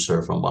award-winning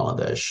producer from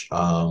Bangladesh.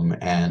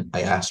 And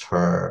I asked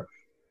her,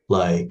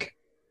 like,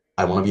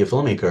 I want to be a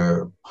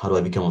filmmaker. How do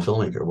I become a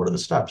filmmaker? What are the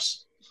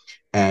steps?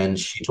 And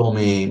she told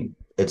me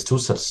it's two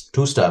steps,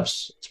 two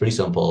steps. It's pretty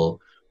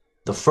simple.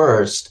 The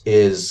first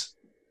is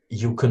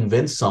you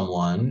convince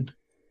someone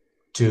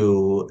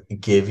to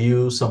give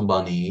you some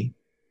money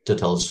to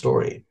tell a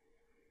story.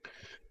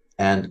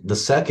 And the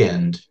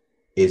second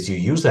is you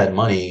use that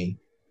money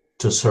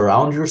to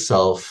surround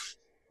yourself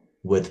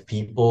with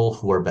people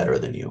who are better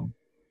than you.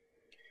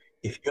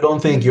 If you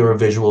don't think you're a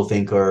visual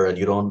thinker and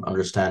you don't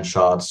understand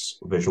shots,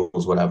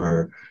 visuals,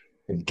 whatever,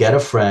 get a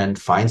friend,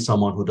 find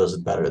someone who does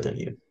it better than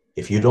you.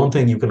 If you don't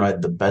think you can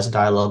write the best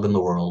dialogue in the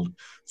world,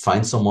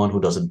 find someone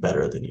who does it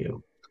better than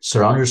you.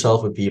 Surround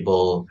yourself with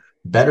people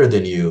better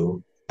than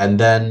you, and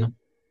then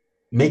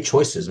make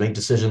choices, make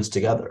decisions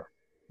together.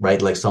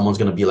 right? Like someone's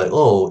going to be like,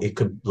 oh, it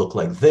could look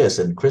like this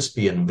and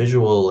crispy and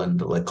visual and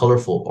like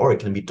colorful, or it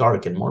can be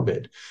dark and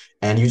morbid.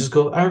 And you just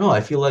go, I don't know,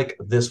 I feel like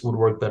this would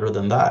work better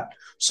than that.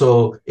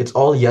 So it's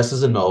all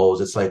yeses and nos.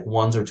 It's like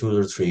ones or twos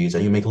or threes,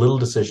 and you make little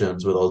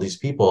decisions with all these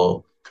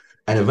people.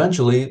 And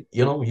eventually,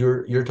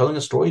 you're telling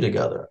a story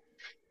together.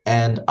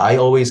 And I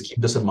always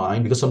keep this in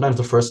mind because sometimes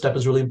the first step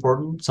is really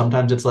important.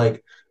 Sometimes it's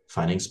like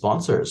finding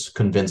sponsors,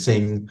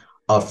 convincing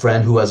a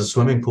friend who has a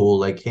swimming pool,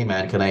 like, hey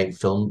man, can I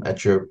film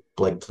at your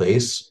like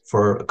place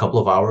for a couple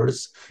of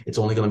hours? It's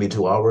only going to be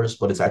 2 hours,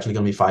 but it's actually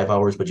going to be 5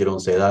 hours, but you don't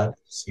say that.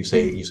 You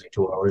say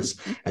 2 hours,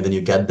 and then you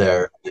get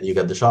there and you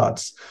get the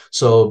shots.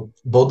 So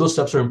both those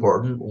steps are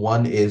important.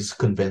 One is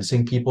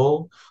convincing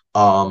people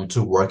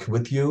to work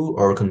with you,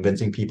 or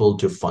convincing people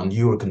to fund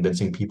you, or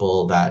convincing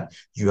people that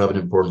you have an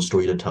important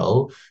story to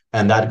tell.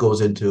 And that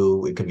goes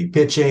into, it can be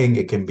pitching,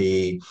 it can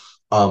be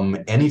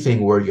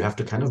anything where you have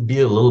to kind of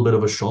be a little bit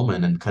of a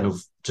showman and kind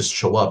of just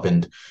show up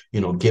and,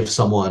 give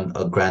someone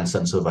a grand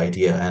sense of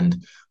idea.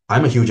 And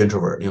I'm a huge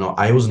introvert.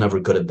 I was never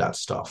good at that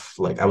stuff.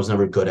 Like I was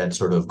never good at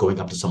sort of going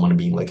up to someone and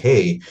being like,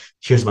 hey,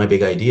 here's my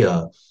big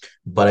idea.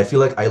 But I feel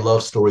like I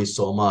love stories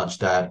so much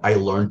that I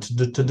learned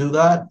to do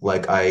that.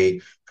 Like I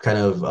kind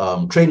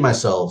of train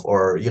myself,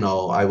 or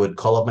I would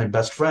call up my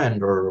best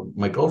friend or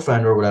my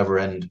girlfriend or whatever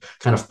and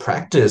kind of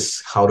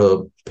practice how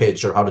to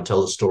pitch or how to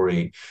tell a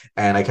story.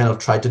 And I kind of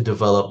tried to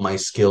develop my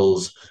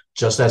skills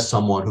just as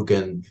someone who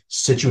can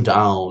sit you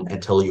down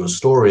and tell you a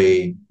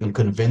story and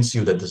convince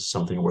you that this is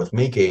something worth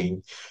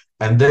making.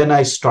 And then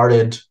I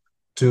started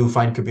to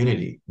find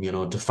community,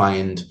 to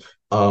find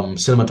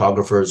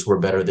cinematographers who are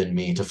better than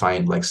me, to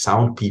find like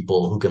sound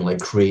people who can like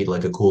create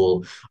like a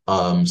cool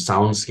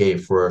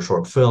soundscape for a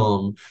short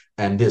film,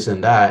 and this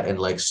and that, and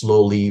like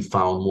slowly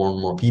found more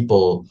and more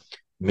people.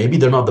 Maybe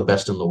they're not the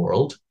best in the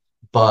world,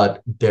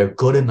 but they're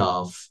good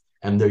enough,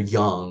 and they're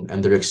young,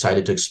 and they're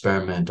excited to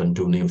experiment and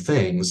do new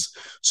things.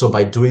 So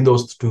by doing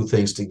those two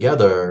things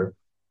together,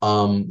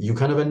 you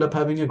kind of end up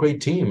having a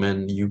great team,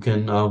 and you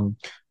can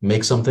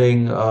make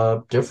something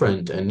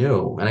different and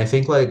new. And I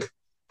think like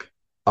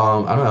I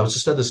don't know, I was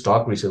just at this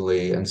talk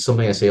recently, and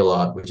something I say a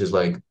lot, which is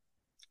like,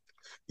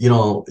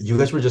 you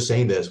guys were just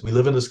saying this. We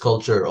live in this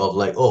culture of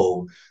like,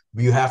 oh,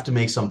 you have to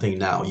make something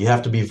now. You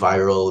have to be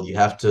viral. You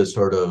have to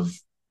sort of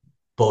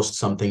post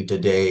something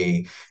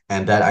today.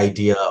 And that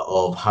idea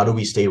of how do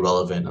we stay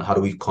relevant and how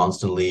do we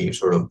constantly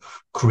sort of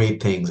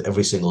create things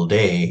every single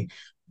day.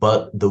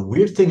 But the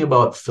weird thing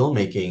about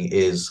filmmaking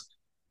is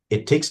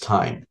it takes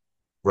time,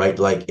 right?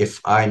 Like if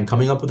I'm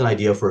coming up with an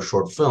idea for a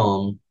short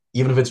film,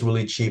 even if it's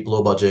really cheap,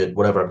 low budget,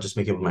 whatever, I'm just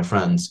making it with my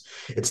friends,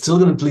 it's still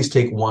going to at least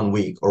take 1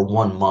 week or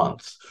 1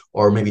 month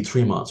or maybe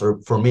 3 months,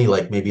 or for me,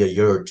 like maybe a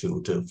year or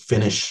two to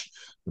finish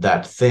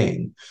that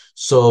thing.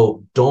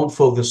 So don't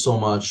focus so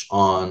much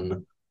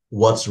on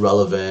what's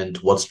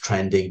relevant, what's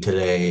trending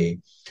today,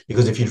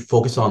 because if you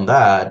focus on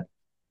that,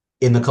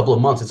 in a couple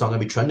of months, it's not going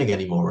to be trending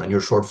anymore, and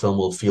your short film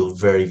will feel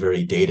very,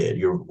 very dated.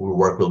 Your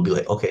work will be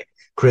like, okay,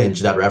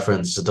 cringe, that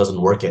reference just doesn't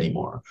work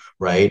anymore,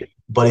 right?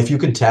 But if you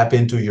can tap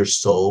into your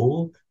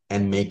soul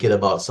and make it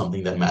about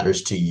something that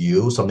matters to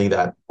you, something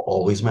that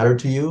always mattered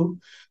to you,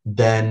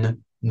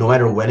 then no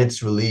matter when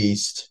it's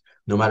released,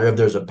 no matter if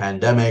there's a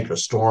pandemic or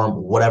storm,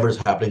 whatever's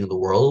happening in the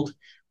world,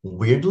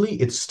 weirdly,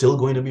 it's still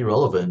going to be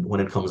relevant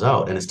when it comes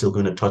out, and it's still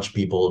going to touch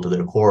people to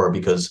their core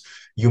because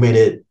you made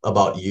it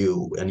about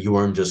you, and you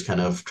weren't just kind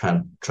of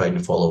trying to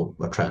follow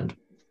a trend.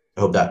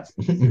 I hope that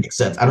makes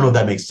sense. I don't know if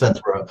that makes sense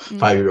for a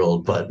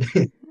 5-year-old, but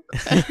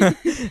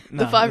The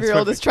No,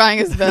 5-year-old is trying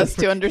his best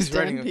to writing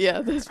understand.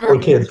 Yeah, that's for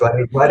perfect. kids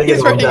writing He's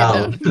it all writing it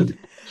down.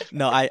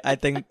 No, I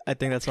think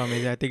that's so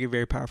amazing. I think you're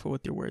very powerful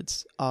with your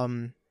words.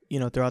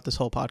 Throughout this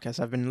whole podcast,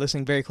 I've been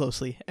listening very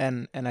closely,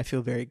 and I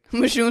feel very.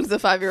 Mashoon's the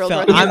 5-year-old.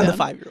 I'm the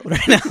 5-year-old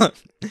right now.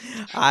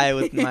 I,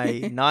 with my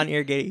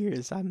non-irrigated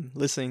ears, I'm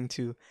listening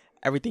to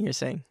everything you're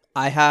saying.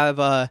 I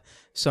have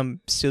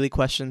some silly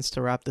questions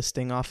to wrap this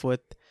thing off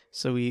with,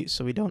 so we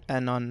don't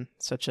end on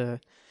such a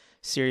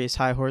serious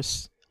high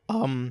horse.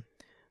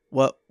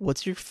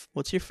 What's your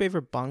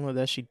favorite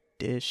Bangladeshi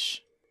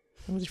dish?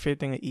 What's your favorite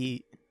thing to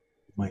eat?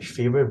 My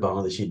favorite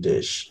Bangladeshi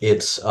dish.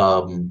 It's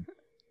fuchka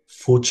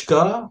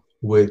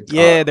with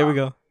Yeah, there we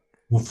go.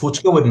 naga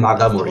That's the one.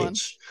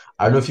 morich.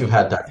 I don't know if you've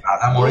had that.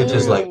 Naga morich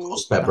is like Ooh.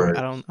 ghost pepper.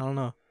 I don't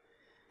know.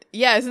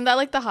 Yeah, isn't that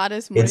like the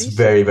hottest It's Moorish?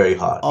 very, very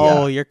hot.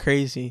 Oh, Yeah. you're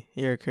crazy.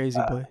 You're a crazy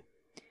boy.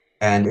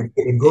 And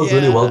it goes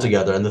really well Yeah.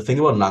 together. And the thing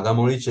about naga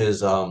morich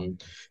is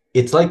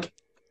it's like,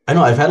 I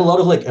know I've had a lot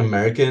of like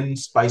American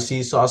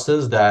spicy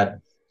sauces that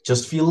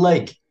just feel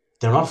like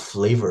they're not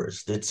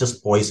flavors. It's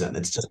just poison.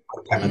 It's just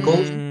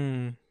chemicals.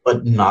 Mm.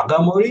 But naga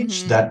morich,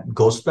 Mm-hmm. that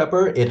ghost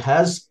pepper, it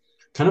has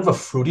kind of a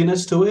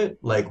fruitiness to it,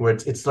 like where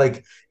it's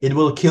like it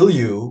will kill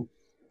you,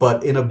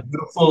 but in a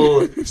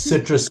beautiful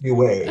citrusy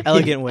way.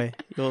 Elegant way.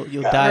 You'll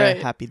Yeah. die a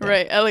Right, happy death.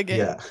 right, elegant.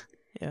 Yeah.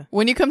 Yeah.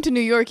 When you come to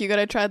New York, you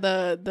gotta try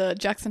the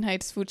Jackson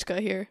Heights fuchka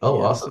here. Oh,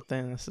 Yeah, awesome.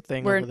 That's the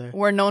thing over there.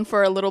 We're known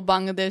for our little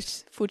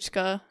Bangladesh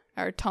fuchka,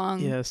 our tong,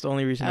 Yeah, it's the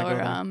only reason I go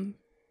our there.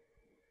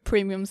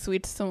 premium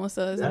sweet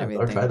samosas and Yeah, I'll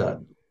everything. try that.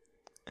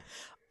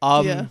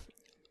 Yeah.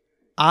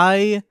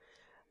 I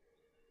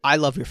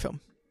love your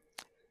film,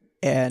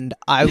 and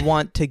I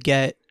want to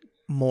get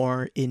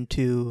more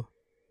into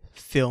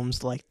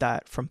films like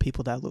that from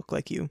people that look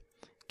like you.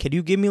 Can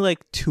you give me like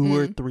 2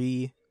 or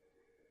 3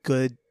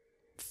 good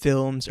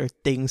films or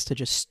things to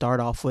just start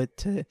off with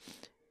to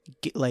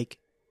get, like,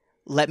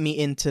 let me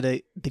into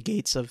the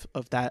gates of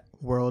that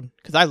world?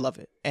 Because I love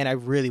it and I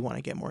really want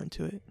to get more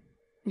into it.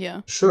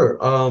 Yeah. Sure.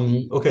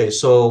 Okay,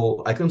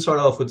 so I can start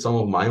off with some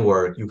of my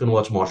work. You can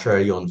watch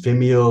Moshari on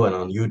Vimeo and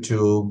on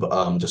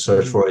YouTube. Just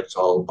search for it. It's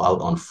all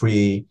out on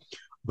free.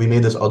 We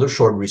made this other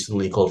short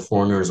recently called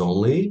Foreigners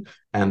Only,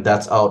 and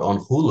that's out on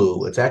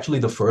Hulu. It's actually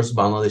the first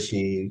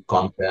Bangladeshi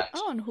content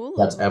Oh, on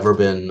that's Hulu. ever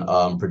been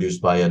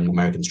produced by an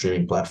American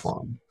streaming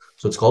platform.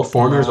 So it's called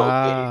Foreigners Only.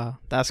 Wow,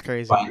 that's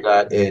crazy. Find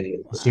that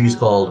in a series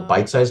called Wow.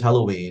 Bite Size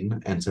Halloween,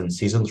 and it's in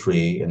season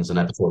 3, and it's an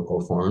episode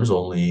called Foreigners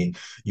Only.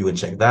 You can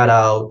check that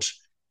out.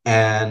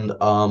 And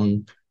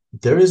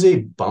there is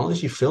a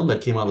Bangladeshi film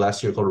that came out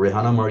last year called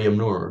Rehana Mariam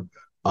Noor.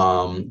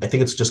 I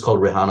think it's just called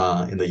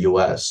Rehana in the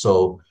US.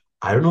 So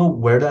I don't know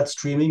where that's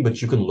streaming,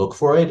 but you can look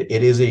for it.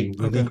 It is a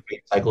really Okay.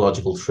 great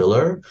psychological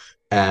thriller,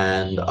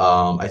 and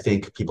I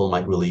think people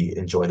might really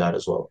enjoy that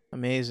as well.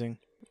 Amazing.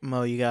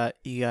 Mo, you got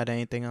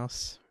anything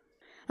else?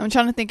 I'm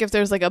trying to think if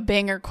there's like a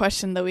banger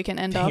question that we can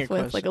end Banger off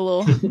with, like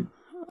question.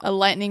 a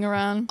lightning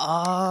round.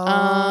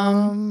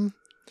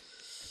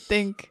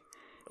 Think.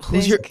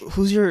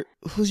 Who's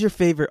your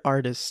favorite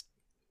artist,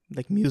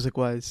 like music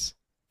wise?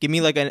 Give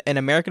me like an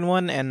American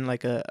one and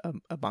like a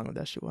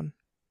Bangladeshi one.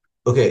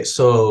 Okay,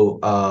 so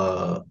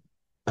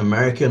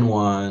American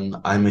one,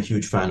 I'm a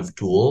huge fan of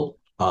Tool.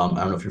 I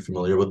don't know if you're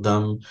familiar with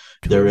them.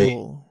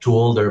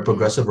 Tool. They're a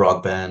progressive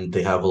rock band.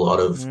 They have a lot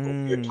of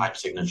weird time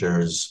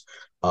signatures.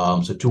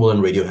 So Tool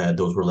and Radiohead,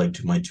 those were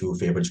like my two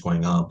favorites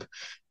growing up.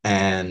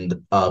 And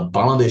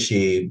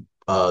Bangladeshi,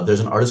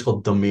 there's an artist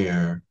called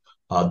Damir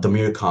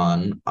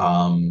Khan.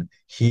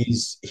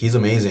 He's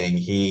amazing.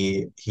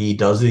 He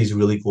does these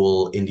really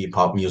cool indie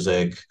pop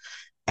music,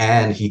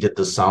 and he did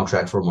the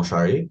soundtrack for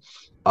Moshari.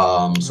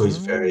 So he's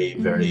very,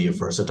 very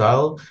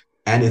versatile.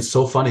 And it's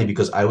so funny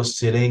because I was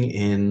sitting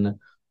in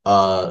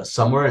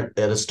somewhere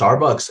at a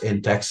Starbucks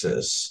in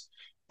Texas,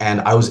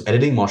 and I was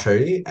editing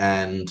Moshari,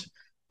 and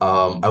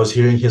I was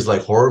hearing his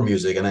like horror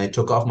music, and I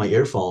took off my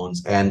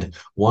earphones, and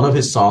one of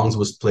his songs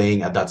was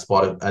playing at that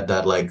spot at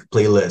that like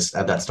playlist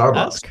at that That's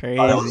Starbucks. I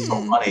thought that was so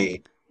crazy.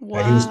 funny.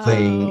 And he was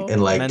playing Wow.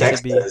 in like Meant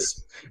to be.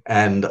 Texas,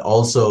 and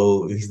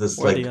also he's this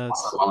Or the like odds.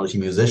 awesome Bangladeshi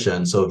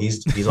musician, so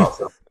he's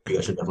awesome. You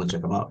guys should definitely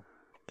check him out.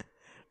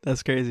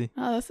 That's crazy.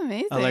 Oh, that's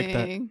amazing. I like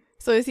that.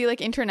 So is he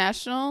like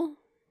international?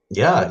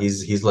 Yeah,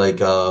 he's like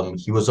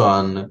he was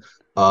on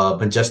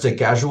Majestic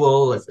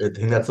Casual. I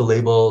think that's the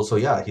label. So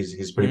yeah,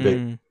 he's pretty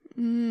big.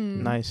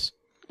 Nice.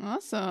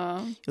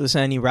 Awesome. You listen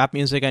to any rap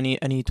music?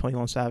 Any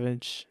 21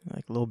 Savage,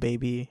 like Lil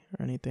Baby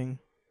or anything?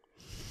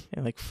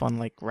 And like fun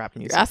like rap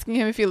music. You're asking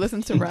him if he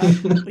listens to rap.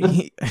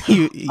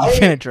 you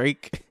fan of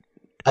Drake?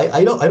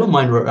 I don't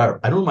mind rap.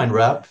 I don't mind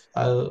rap.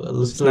 I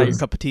listen It's to not it your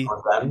cup of tea.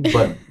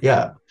 but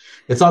yeah,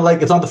 it's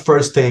not the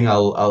first thing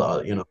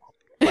I'll you know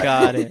like,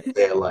 Got it.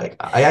 say, like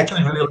I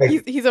actually really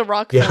like. He's a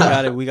rock Yeah. fan.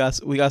 Got it. We got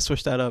to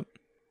switch that up.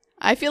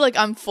 I feel like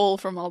I'm full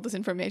from all this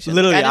information.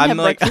 Literally, like, I didn't I'm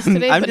have like breakfast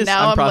today, I'm but just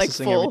now I'm I'm like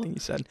processing full. everything you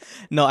said.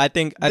 No, I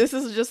think This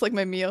is just like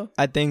my meal.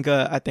 I think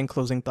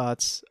closing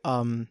thoughts.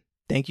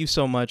 Thank you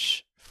so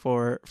much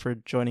for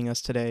joining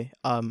us today.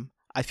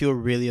 I feel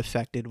really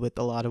affected with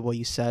a lot of what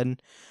you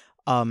said.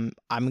 I'm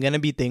gonna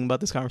be thinking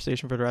about this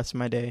conversation for the rest of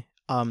my day.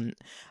 I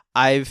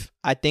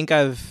think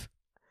I've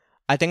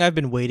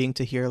been waiting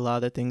to hear a lot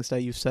of the things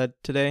that you said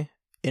today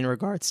in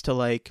regards to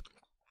like,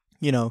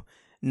 you know,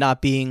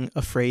 not being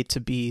afraid to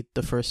be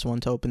the first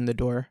one to open the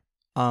door.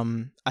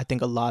 I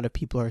think a lot of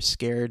people are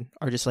scared,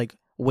 are just like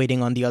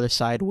waiting on the other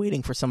side,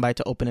 waiting for somebody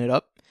to open it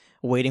up,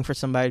 waiting for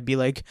somebody to be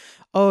like,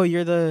 oh,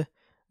 you're the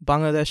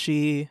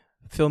Bangladeshi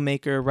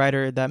filmmaker,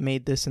 writer that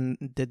made this and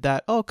did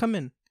that. Oh, come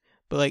in.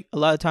 But like a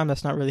lot of time,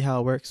 that's not really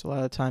how it works. A lot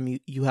of the time,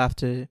 you have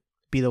to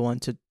be the one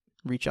to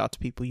reach out to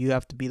people. You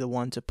have to be the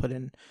one to put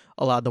in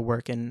a lot of the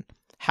work and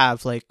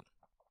have like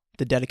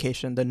the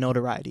dedication, the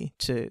notoriety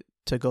to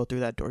go through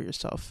that door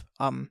yourself.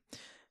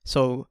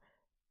 So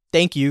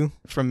thank you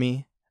from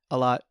me a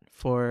lot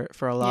for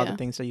a lot of the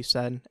things that you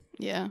said.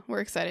 Yeah,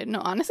 we're excited.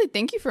 No, honestly,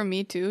 thank you for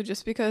me too,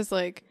 just because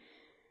like,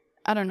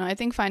 I don't know, I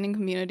think finding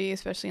community,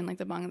 especially in like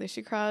the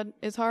Bangladeshi crowd,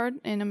 is hard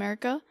in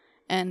America.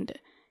 And,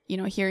 you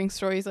know, hearing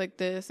stories like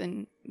this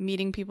and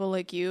meeting people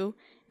like you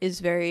is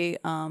very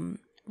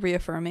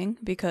reaffirming,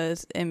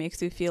 because it makes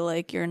you feel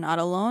like you're not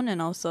alone,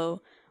 and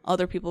also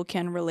other people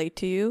can relate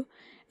to you,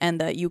 and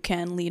that you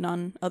can lean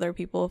on other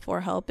people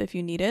for help if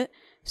you need it.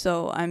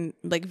 So I'm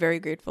like very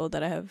grateful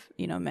that I have,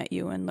 you know, met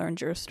you and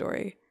learned your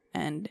story.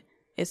 And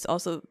it's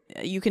also,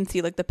 you can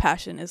see like the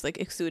passion is like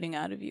exuding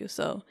out of you.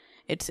 So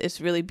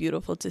it's really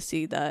beautiful to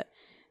see that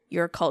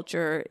your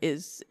culture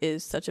is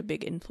such a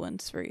big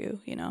influence for you,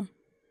 you know?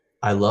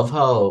 I love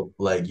how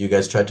like you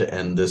guys tried to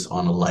end this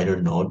on a lighter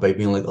note by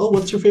being like, "Oh,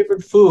 what's your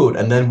favorite food?"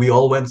 And then we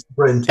all went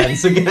super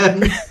intense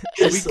again.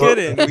 We So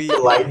couldn't. We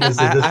lightness is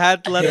I just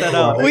had to let that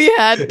out. We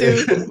had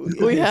to.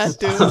 We had It's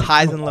just to.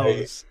 highs and I,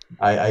 lows.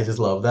 I just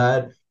love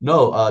that.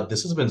 No,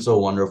 this has been so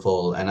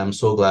wonderful, and I'm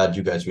so glad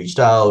you guys reached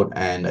out.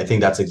 And I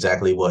think that's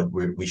exactly what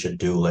we should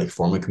do, like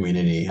form a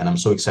community. And I'm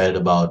so excited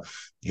about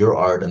your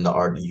art and the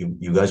art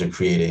you guys are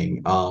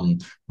creating.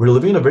 We're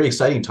living in a very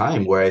exciting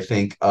time where I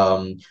think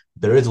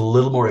there is a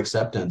little more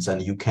acceptance,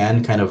 and you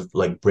can kind of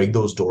like break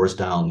those doors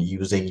down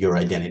using your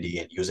identity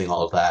and using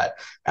all of that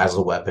as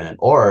a weapon,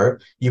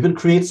 or you can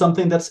create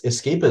something that's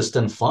escapist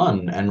and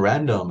fun and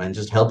random and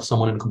just help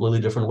someone in a completely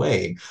different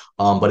way,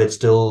 but it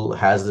still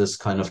has this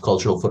kind of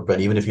cultural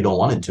footprint, even if you don't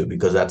want it to,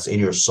 because that's in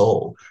your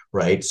soul,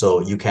 right? So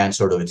you can't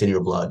sort of, it's in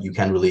your blood. You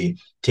can't really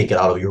take it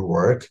out of your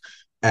work.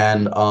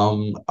 And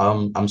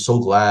I'm so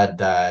glad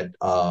that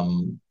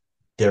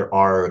there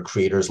are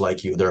creators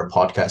like you, there are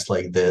podcasts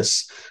like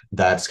this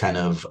that's kind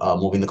of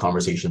moving the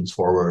conversations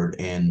forward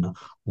in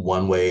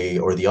one way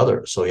or the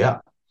other. So yeah,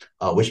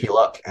 wish me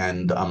luck,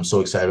 and I'm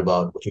so excited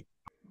about what you.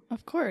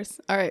 Of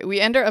course. All right.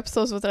 We end our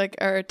episodes with like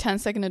our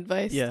 10-second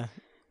advice. Yeah.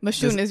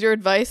 Mashoon, is your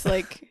advice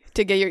like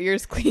to get your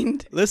ears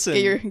cleaned? Listen.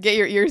 Get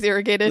your ears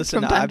irrigated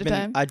Listen, from time to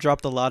time? I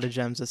dropped a lot of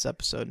gems this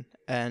episode,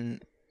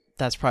 and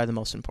that's probably the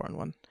most important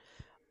one.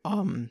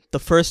 The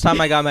first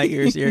time I got my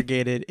ears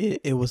irrigated,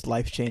 it was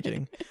life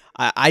changing.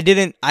 I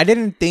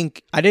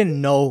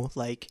didn't know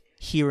like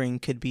hearing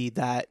could be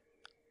that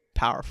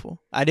powerful.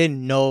 I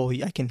didn't know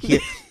I can hear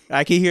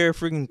a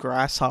freaking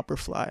grasshopper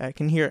fly. I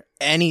can hear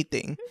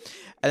anything.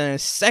 And then the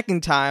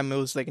second time it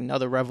was like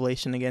another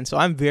revelation again. So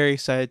I'm very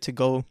excited to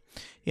go,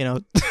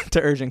 to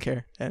urgent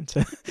care and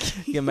to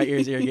get my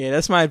ears irrigated.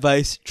 That's my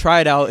advice.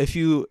 Try it out. If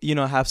you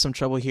have some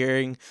trouble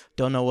hearing,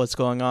 don't know what's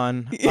going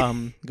on,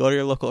 go to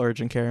your local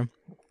urgent care.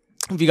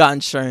 If you got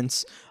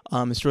insurance,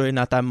 it's really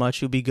not that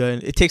much. You'll be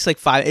good. It takes like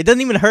 5. It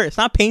doesn't even hurt. It's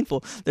not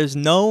painful. There's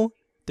no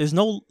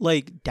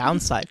like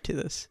downside to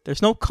this.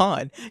 There's no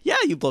con. Yeah,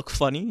 you look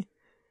funny.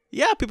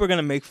 Yeah, people are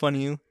gonna make fun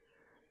of you,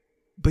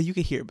 but you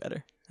can hear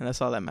better, and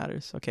that's all that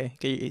matters. Okay,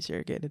 get your ears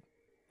irrigated.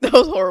 That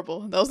was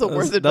horrible. That was the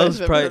worst advice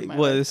I've ever heard in my life.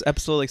 Was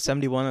episode like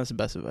 71. That's the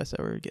best advice I've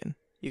ever getting.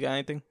 You got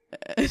anything?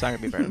 It's not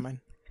gonna be better than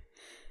mine.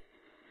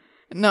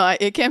 No,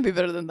 it can't be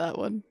better than that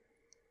one.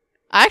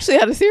 I actually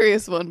had a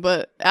serious one,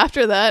 but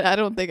after that, I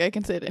don't think I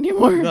can say it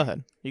anymore. Go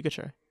ahead. You could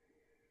try.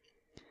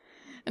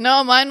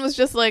 No, mine was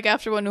just like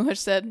after what Nuhash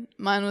said.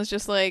 Mine was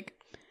just like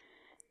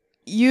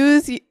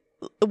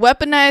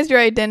weaponize your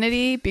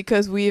identity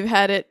because we've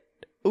had it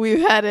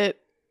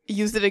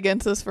used it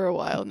against us for a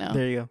while now.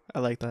 There you go. I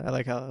like that. I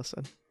like how that was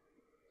said.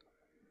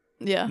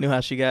 Yeah.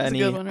 Nuhash, you got That's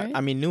any? a good one, right?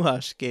 I mean,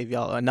 Nuhash gave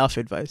y'all enough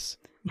advice,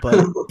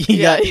 but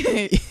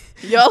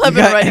Y'all have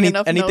been writing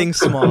enough anything notes.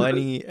 small,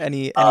 any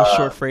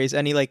short phrase,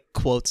 any like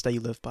quotes that you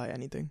live by,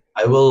 anything.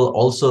 I will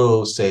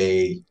also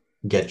say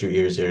get your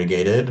ears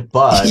irrigated,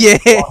 but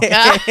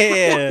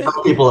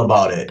tell people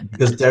about it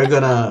because they're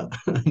gonna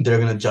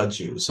judge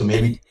you. So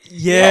maybe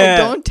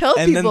don't tell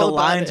people. And then the about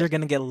lines it. are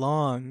gonna get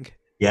long.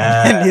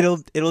 yeah,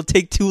 and it'll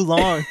take too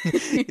long.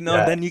 Yes.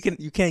 Then you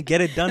can't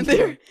get it done.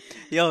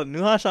 Yo,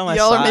 Nuhash on my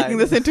Y'all side. are making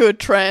this into a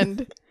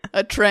trend.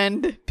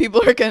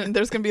 People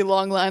there's gonna be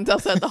long lines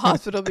outside the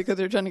hospital because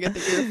they're trying to get the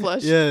ear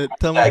flushed. Yeah,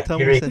 tell me.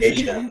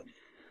 irrigation.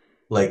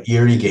 Like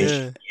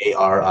irrigation,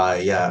 A-R-I.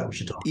 Yeah, we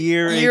should talk.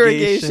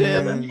 Irrigation.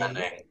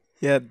 Irrigation.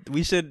 Yeah,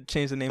 we should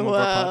change the name of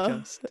our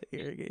podcast to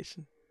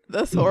Irrigation.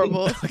 That's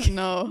horrible.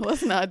 No,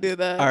 let's not do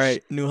that. All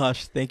right,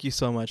 Nuhash, thank you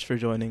so much for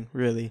joining.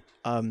 Really,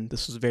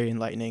 this was very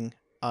enlightening.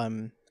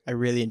 I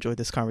really enjoyed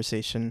this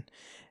conversation,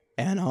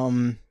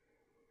 and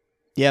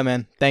yeah,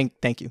 man, thank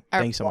you,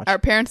 thank you so much. Our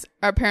parents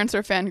are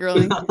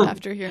fangirling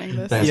after hearing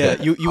this. Thanks, Yeah,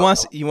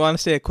 guys. you want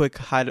to say a quick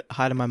hi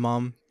to my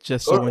mom,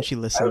 just so when she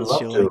listens,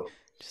 she'll like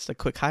just a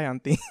quick hi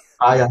auntie.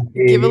 Hi,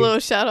 auntie. Give a little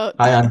shout out.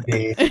 Hi,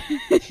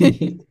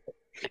 auntie.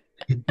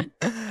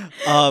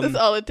 That's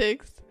all it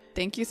takes.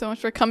 Thank you so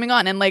much for coming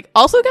on, and like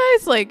also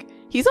guys, like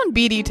he's on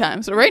BD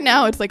time, so right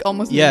now it's like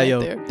almost midnight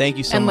there. Thank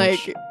you so and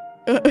much.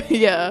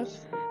 Yeah,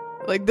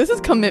 like this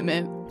is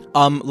commitment.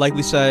 Like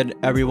we said,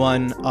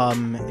 everyone,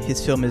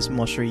 his film is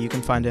Moshari. You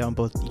can find it on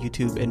both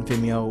YouTube and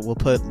Vimeo. We'll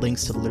put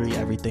links to literally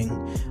everything,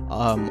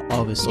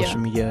 all of his social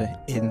media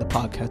in the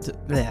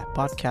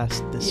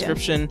podcast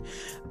description.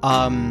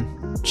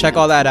 Check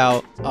all that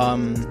out.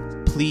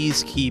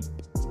 Please keep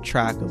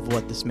track of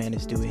what this man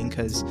is doing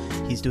because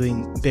he's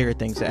doing bigger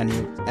things than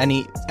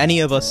any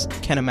of us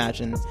can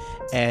imagine,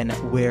 and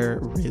we're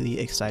really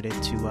excited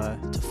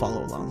to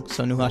follow along.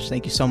 So Nuhash,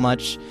 thank you so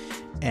much,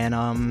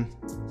 and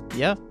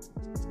yeah.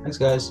 Thanks,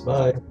 guys.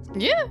 Bye.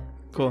 Yeah.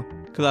 Cool.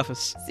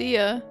 Kudafis. See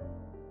ya.